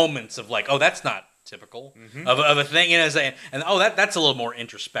moments of like, oh, that's not typical of a thing, and that's a little more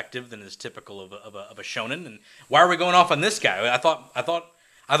introspective than is typical of a shonen. And why are we going off on this guy? I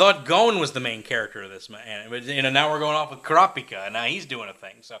thought Gon was the main character of this man, but now we're going off with Kurapika, and now he's doing a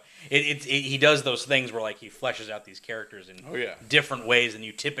thing. So he does those things where like he fleshes out these characters in different ways than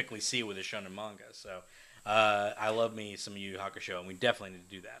you typically see with a shonen manga. So. I love me some Yu Yu Hakusho, and we definitely need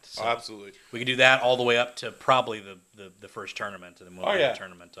to do that. So absolutely. We can do that all the way up to probably the first tournament, and then we'll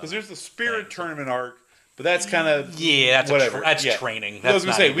tournament. Because there's the Spirit tournament arc, but that's kind of that's whatever. That's training. That's I was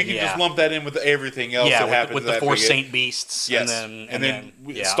gonna say we can just lump that in with everything else that happens with the four Saint Beasts. Yes, and then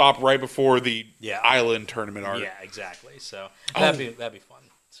stop right before the Island tournament arc. Yeah, exactly. So that'd be fun.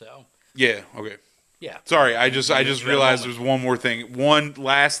 So okay. Yeah. Sorry, I just realized there's one more thing. One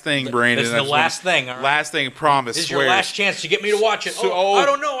last thing, Brandon. This is the last thing. All right? Last thing, promise. This is your last chance to get me to watch it. So, I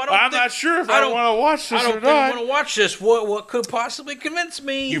don't know. I'm not sure if I want to watch this or not. I don't think I want to watch this. What could possibly convince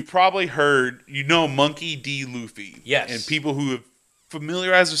me? You've probably heard, Monkey D. Luffy. Yes. And people who have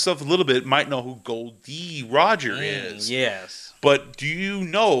familiarized themselves a little bit might know who Gold D. Roger is. Yes. But do you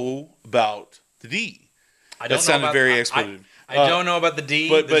know about the D? I don't know. That sounded very expletive. I don't know about the D.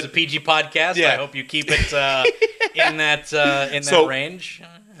 But this is a PG podcast. Yeah. I hope you keep it in that range.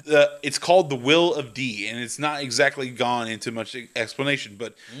 It's called The Will of D, and it's not exactly gone into much explanation.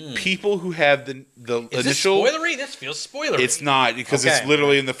 But people who have the is initial... Is this spoilery? This feels spoilery. It's not, because it's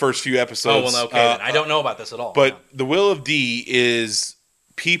literally in the first few episodes. Oh, well, okay. I don't know about this at all. But The Will of D is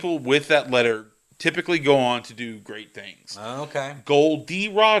people with that letter typically go on to do great things. Okay. Gold D.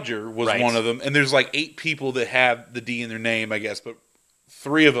 Roger was one of them, and there's like 8 people that have the D in their name, I guess, but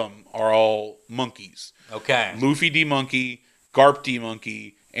 3 of them are all monkeys. Okay. Luffy D. Monkey, Garp D.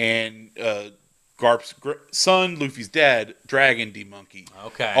 Monkey, and Garp's son, Luffy's dad, Dragon D. Monkey.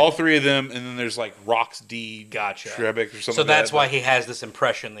 Okay. All 3 of them, and then there's like Rocks D. Gotcha. Trebek or something. So that's why he has this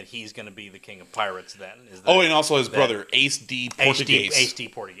impression that he's going to be the king of pirates. Then and also his brother Ace D. Portuguese. Ace D.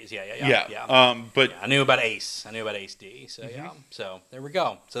 Portuguese. Yeah. But I knew about Ace. I knew about Ace D. So So there we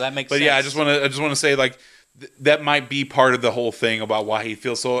go. So that makes sense. But I just want to say like. That might be part of the whole thing about why he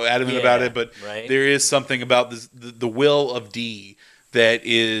feels so adamant about it, but there is something about this, the will of D that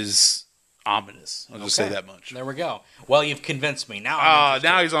is ominous. I'll just say that much. There we go. Well, you've convinced me. Now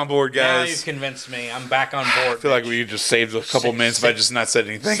he's on board, guys. Now you've convinced me. I'm back on board. I feel like we just saved a couple minutes by just not saying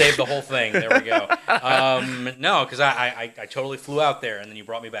anything. Saved the whole thing. There we go. No, because I totally flew out there, and then you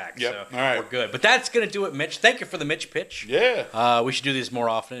brought me back. Yep. So all right. we're good. But that's going to do it, Mitch. Thank you for the Mitch pitch. Yeah. We should do this more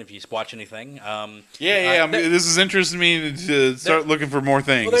often if you watch anything. This is interesting me to start looking for more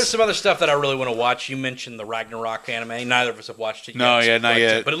things. Well, there's some other stuff that I really want to watch. You mentioned the Ragnarok anime. Neither of us have watched it yet. No, not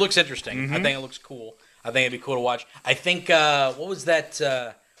yet. But it looks interesting. Mm-hmm. I think it looks cool. I think it'd be cool to watch. I think what was that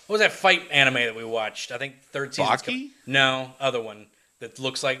fight anime that we watched? I think third season. Baki? No, other one that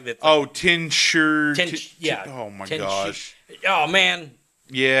looks like that. Tinsher. Oh my gosh. Oh man.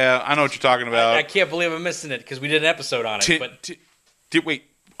 Yeah, I know what you're talking about. I can't believe I'm missing it because we did an episode on it. Wait,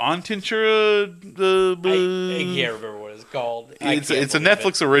 on Tinsher? I can't remember what it's called. It's a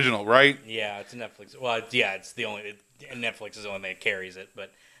Netflix original, right? Yeah, it's a Netflix. Well, it's the only Netflix is the only thing that carries it,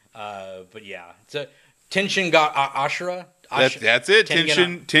 but yeah, it's a. Tenshin got Ashura. That's it.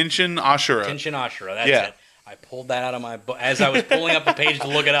 Tenshin Ashura. Tenshin Ashura. That's it. I pulled that out of my book as I was pulling up the page to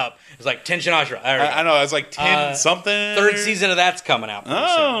look it up. It's like Tenshin Ashura. I know. It's like 10 something. Third season of that's coming out pretty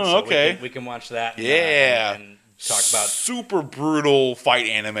soon. So okay. We can watch that. And talk about super brutal fight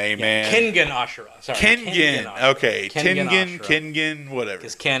anime, man. Kengan Ashura. Sorry. Kengan. Okay. Kengan, whatever.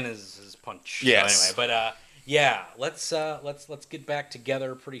 Because Ken is his punch. Yes. So anyway, let's get back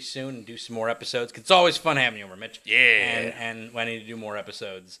together pretty soon and do some more episodes. 'Cause it's always fun having you over, Mitch. Yeah. And I need to do more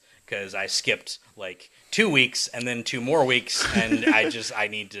episodes because I skipped like 2 weeks and then 2 more weeks, and I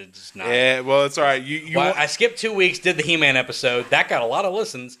need to just not. Yeah, well, it's all right. I skipped 2 weeks, did the He-Man episode. That got a lot of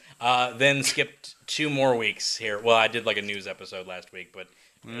listens. Then skipped 2 more weeks here. Well, I did like a news episode last week, but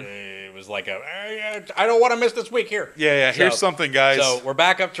it was like I don't want to miss this week here. Yeah. Here's something, guys. So we're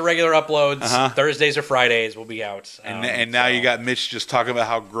back up to regular uploads. Thursdays or Fridays we'll be out. And now you got Mitch just talking about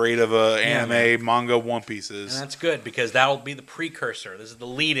how great of a anime manga One Piece is. And that's good because that'll be the precursor. This is the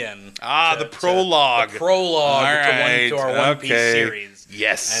lead-in. The prologue. The prologue to our One Piece series.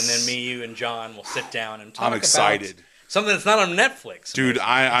 Yes. And then me, you, and John will sit down and talk I'm excited. About something that's not on Netflix. Dude,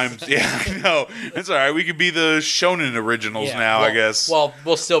 I know. It's all right. We could be the Shonen originals now, I guess. Well,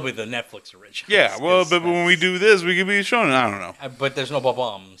 we'll still be the Netflix originals. Yeah, well, but when we do this, we could be Shonen. I don't know. But there's no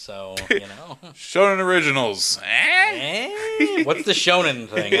Ba-Bum, so, you know. Shonen originals. What's the Shonen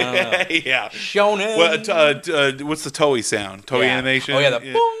thing? I don't know. Yeah. Shonen. What's the Toei sound? Toei animation? Oh, yeah, the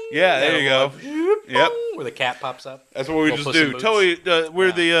boom. Yeah, there you go. Yep. Where the cat pops up. That's what we just do. Toei,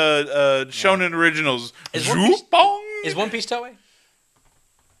 we're the Shonen originals. Is One Piece Toei?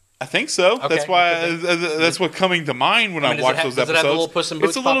 I think so. Okay, that's why. That's what coming to mind when I watch those episodes. Does it have a little Puss in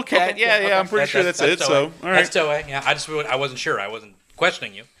Boots? It's a little cat. Okay, yeah. I'm pretty sure that's it. Toei. So, all right. That's Toei. Yeah, I wasn't sure. I wasn't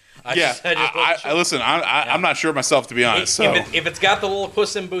questioning you. Listen. I'm not sure myself, to be honest. If it's got the little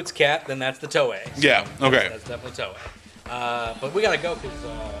Puss in Boots cat, then that's the Toei. So yeah. Okay. That's definitely Toei. But we gotta go because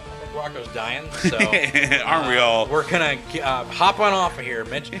Rocco's dying. So aren't we all? We're gonna hop on off of here,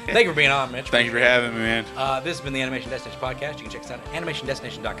 Mitch. Thank you for being on, Mitch. Thank you for having me, man. This has been the Animation Destination Podcast. You can check us out at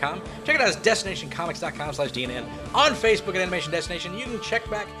animationdestination.com. Check it out at destinationcomics.com/DNN. On Facebook at Animation Destination. You can check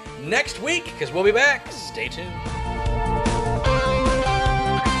back next week because we'll be back. Stay tuned.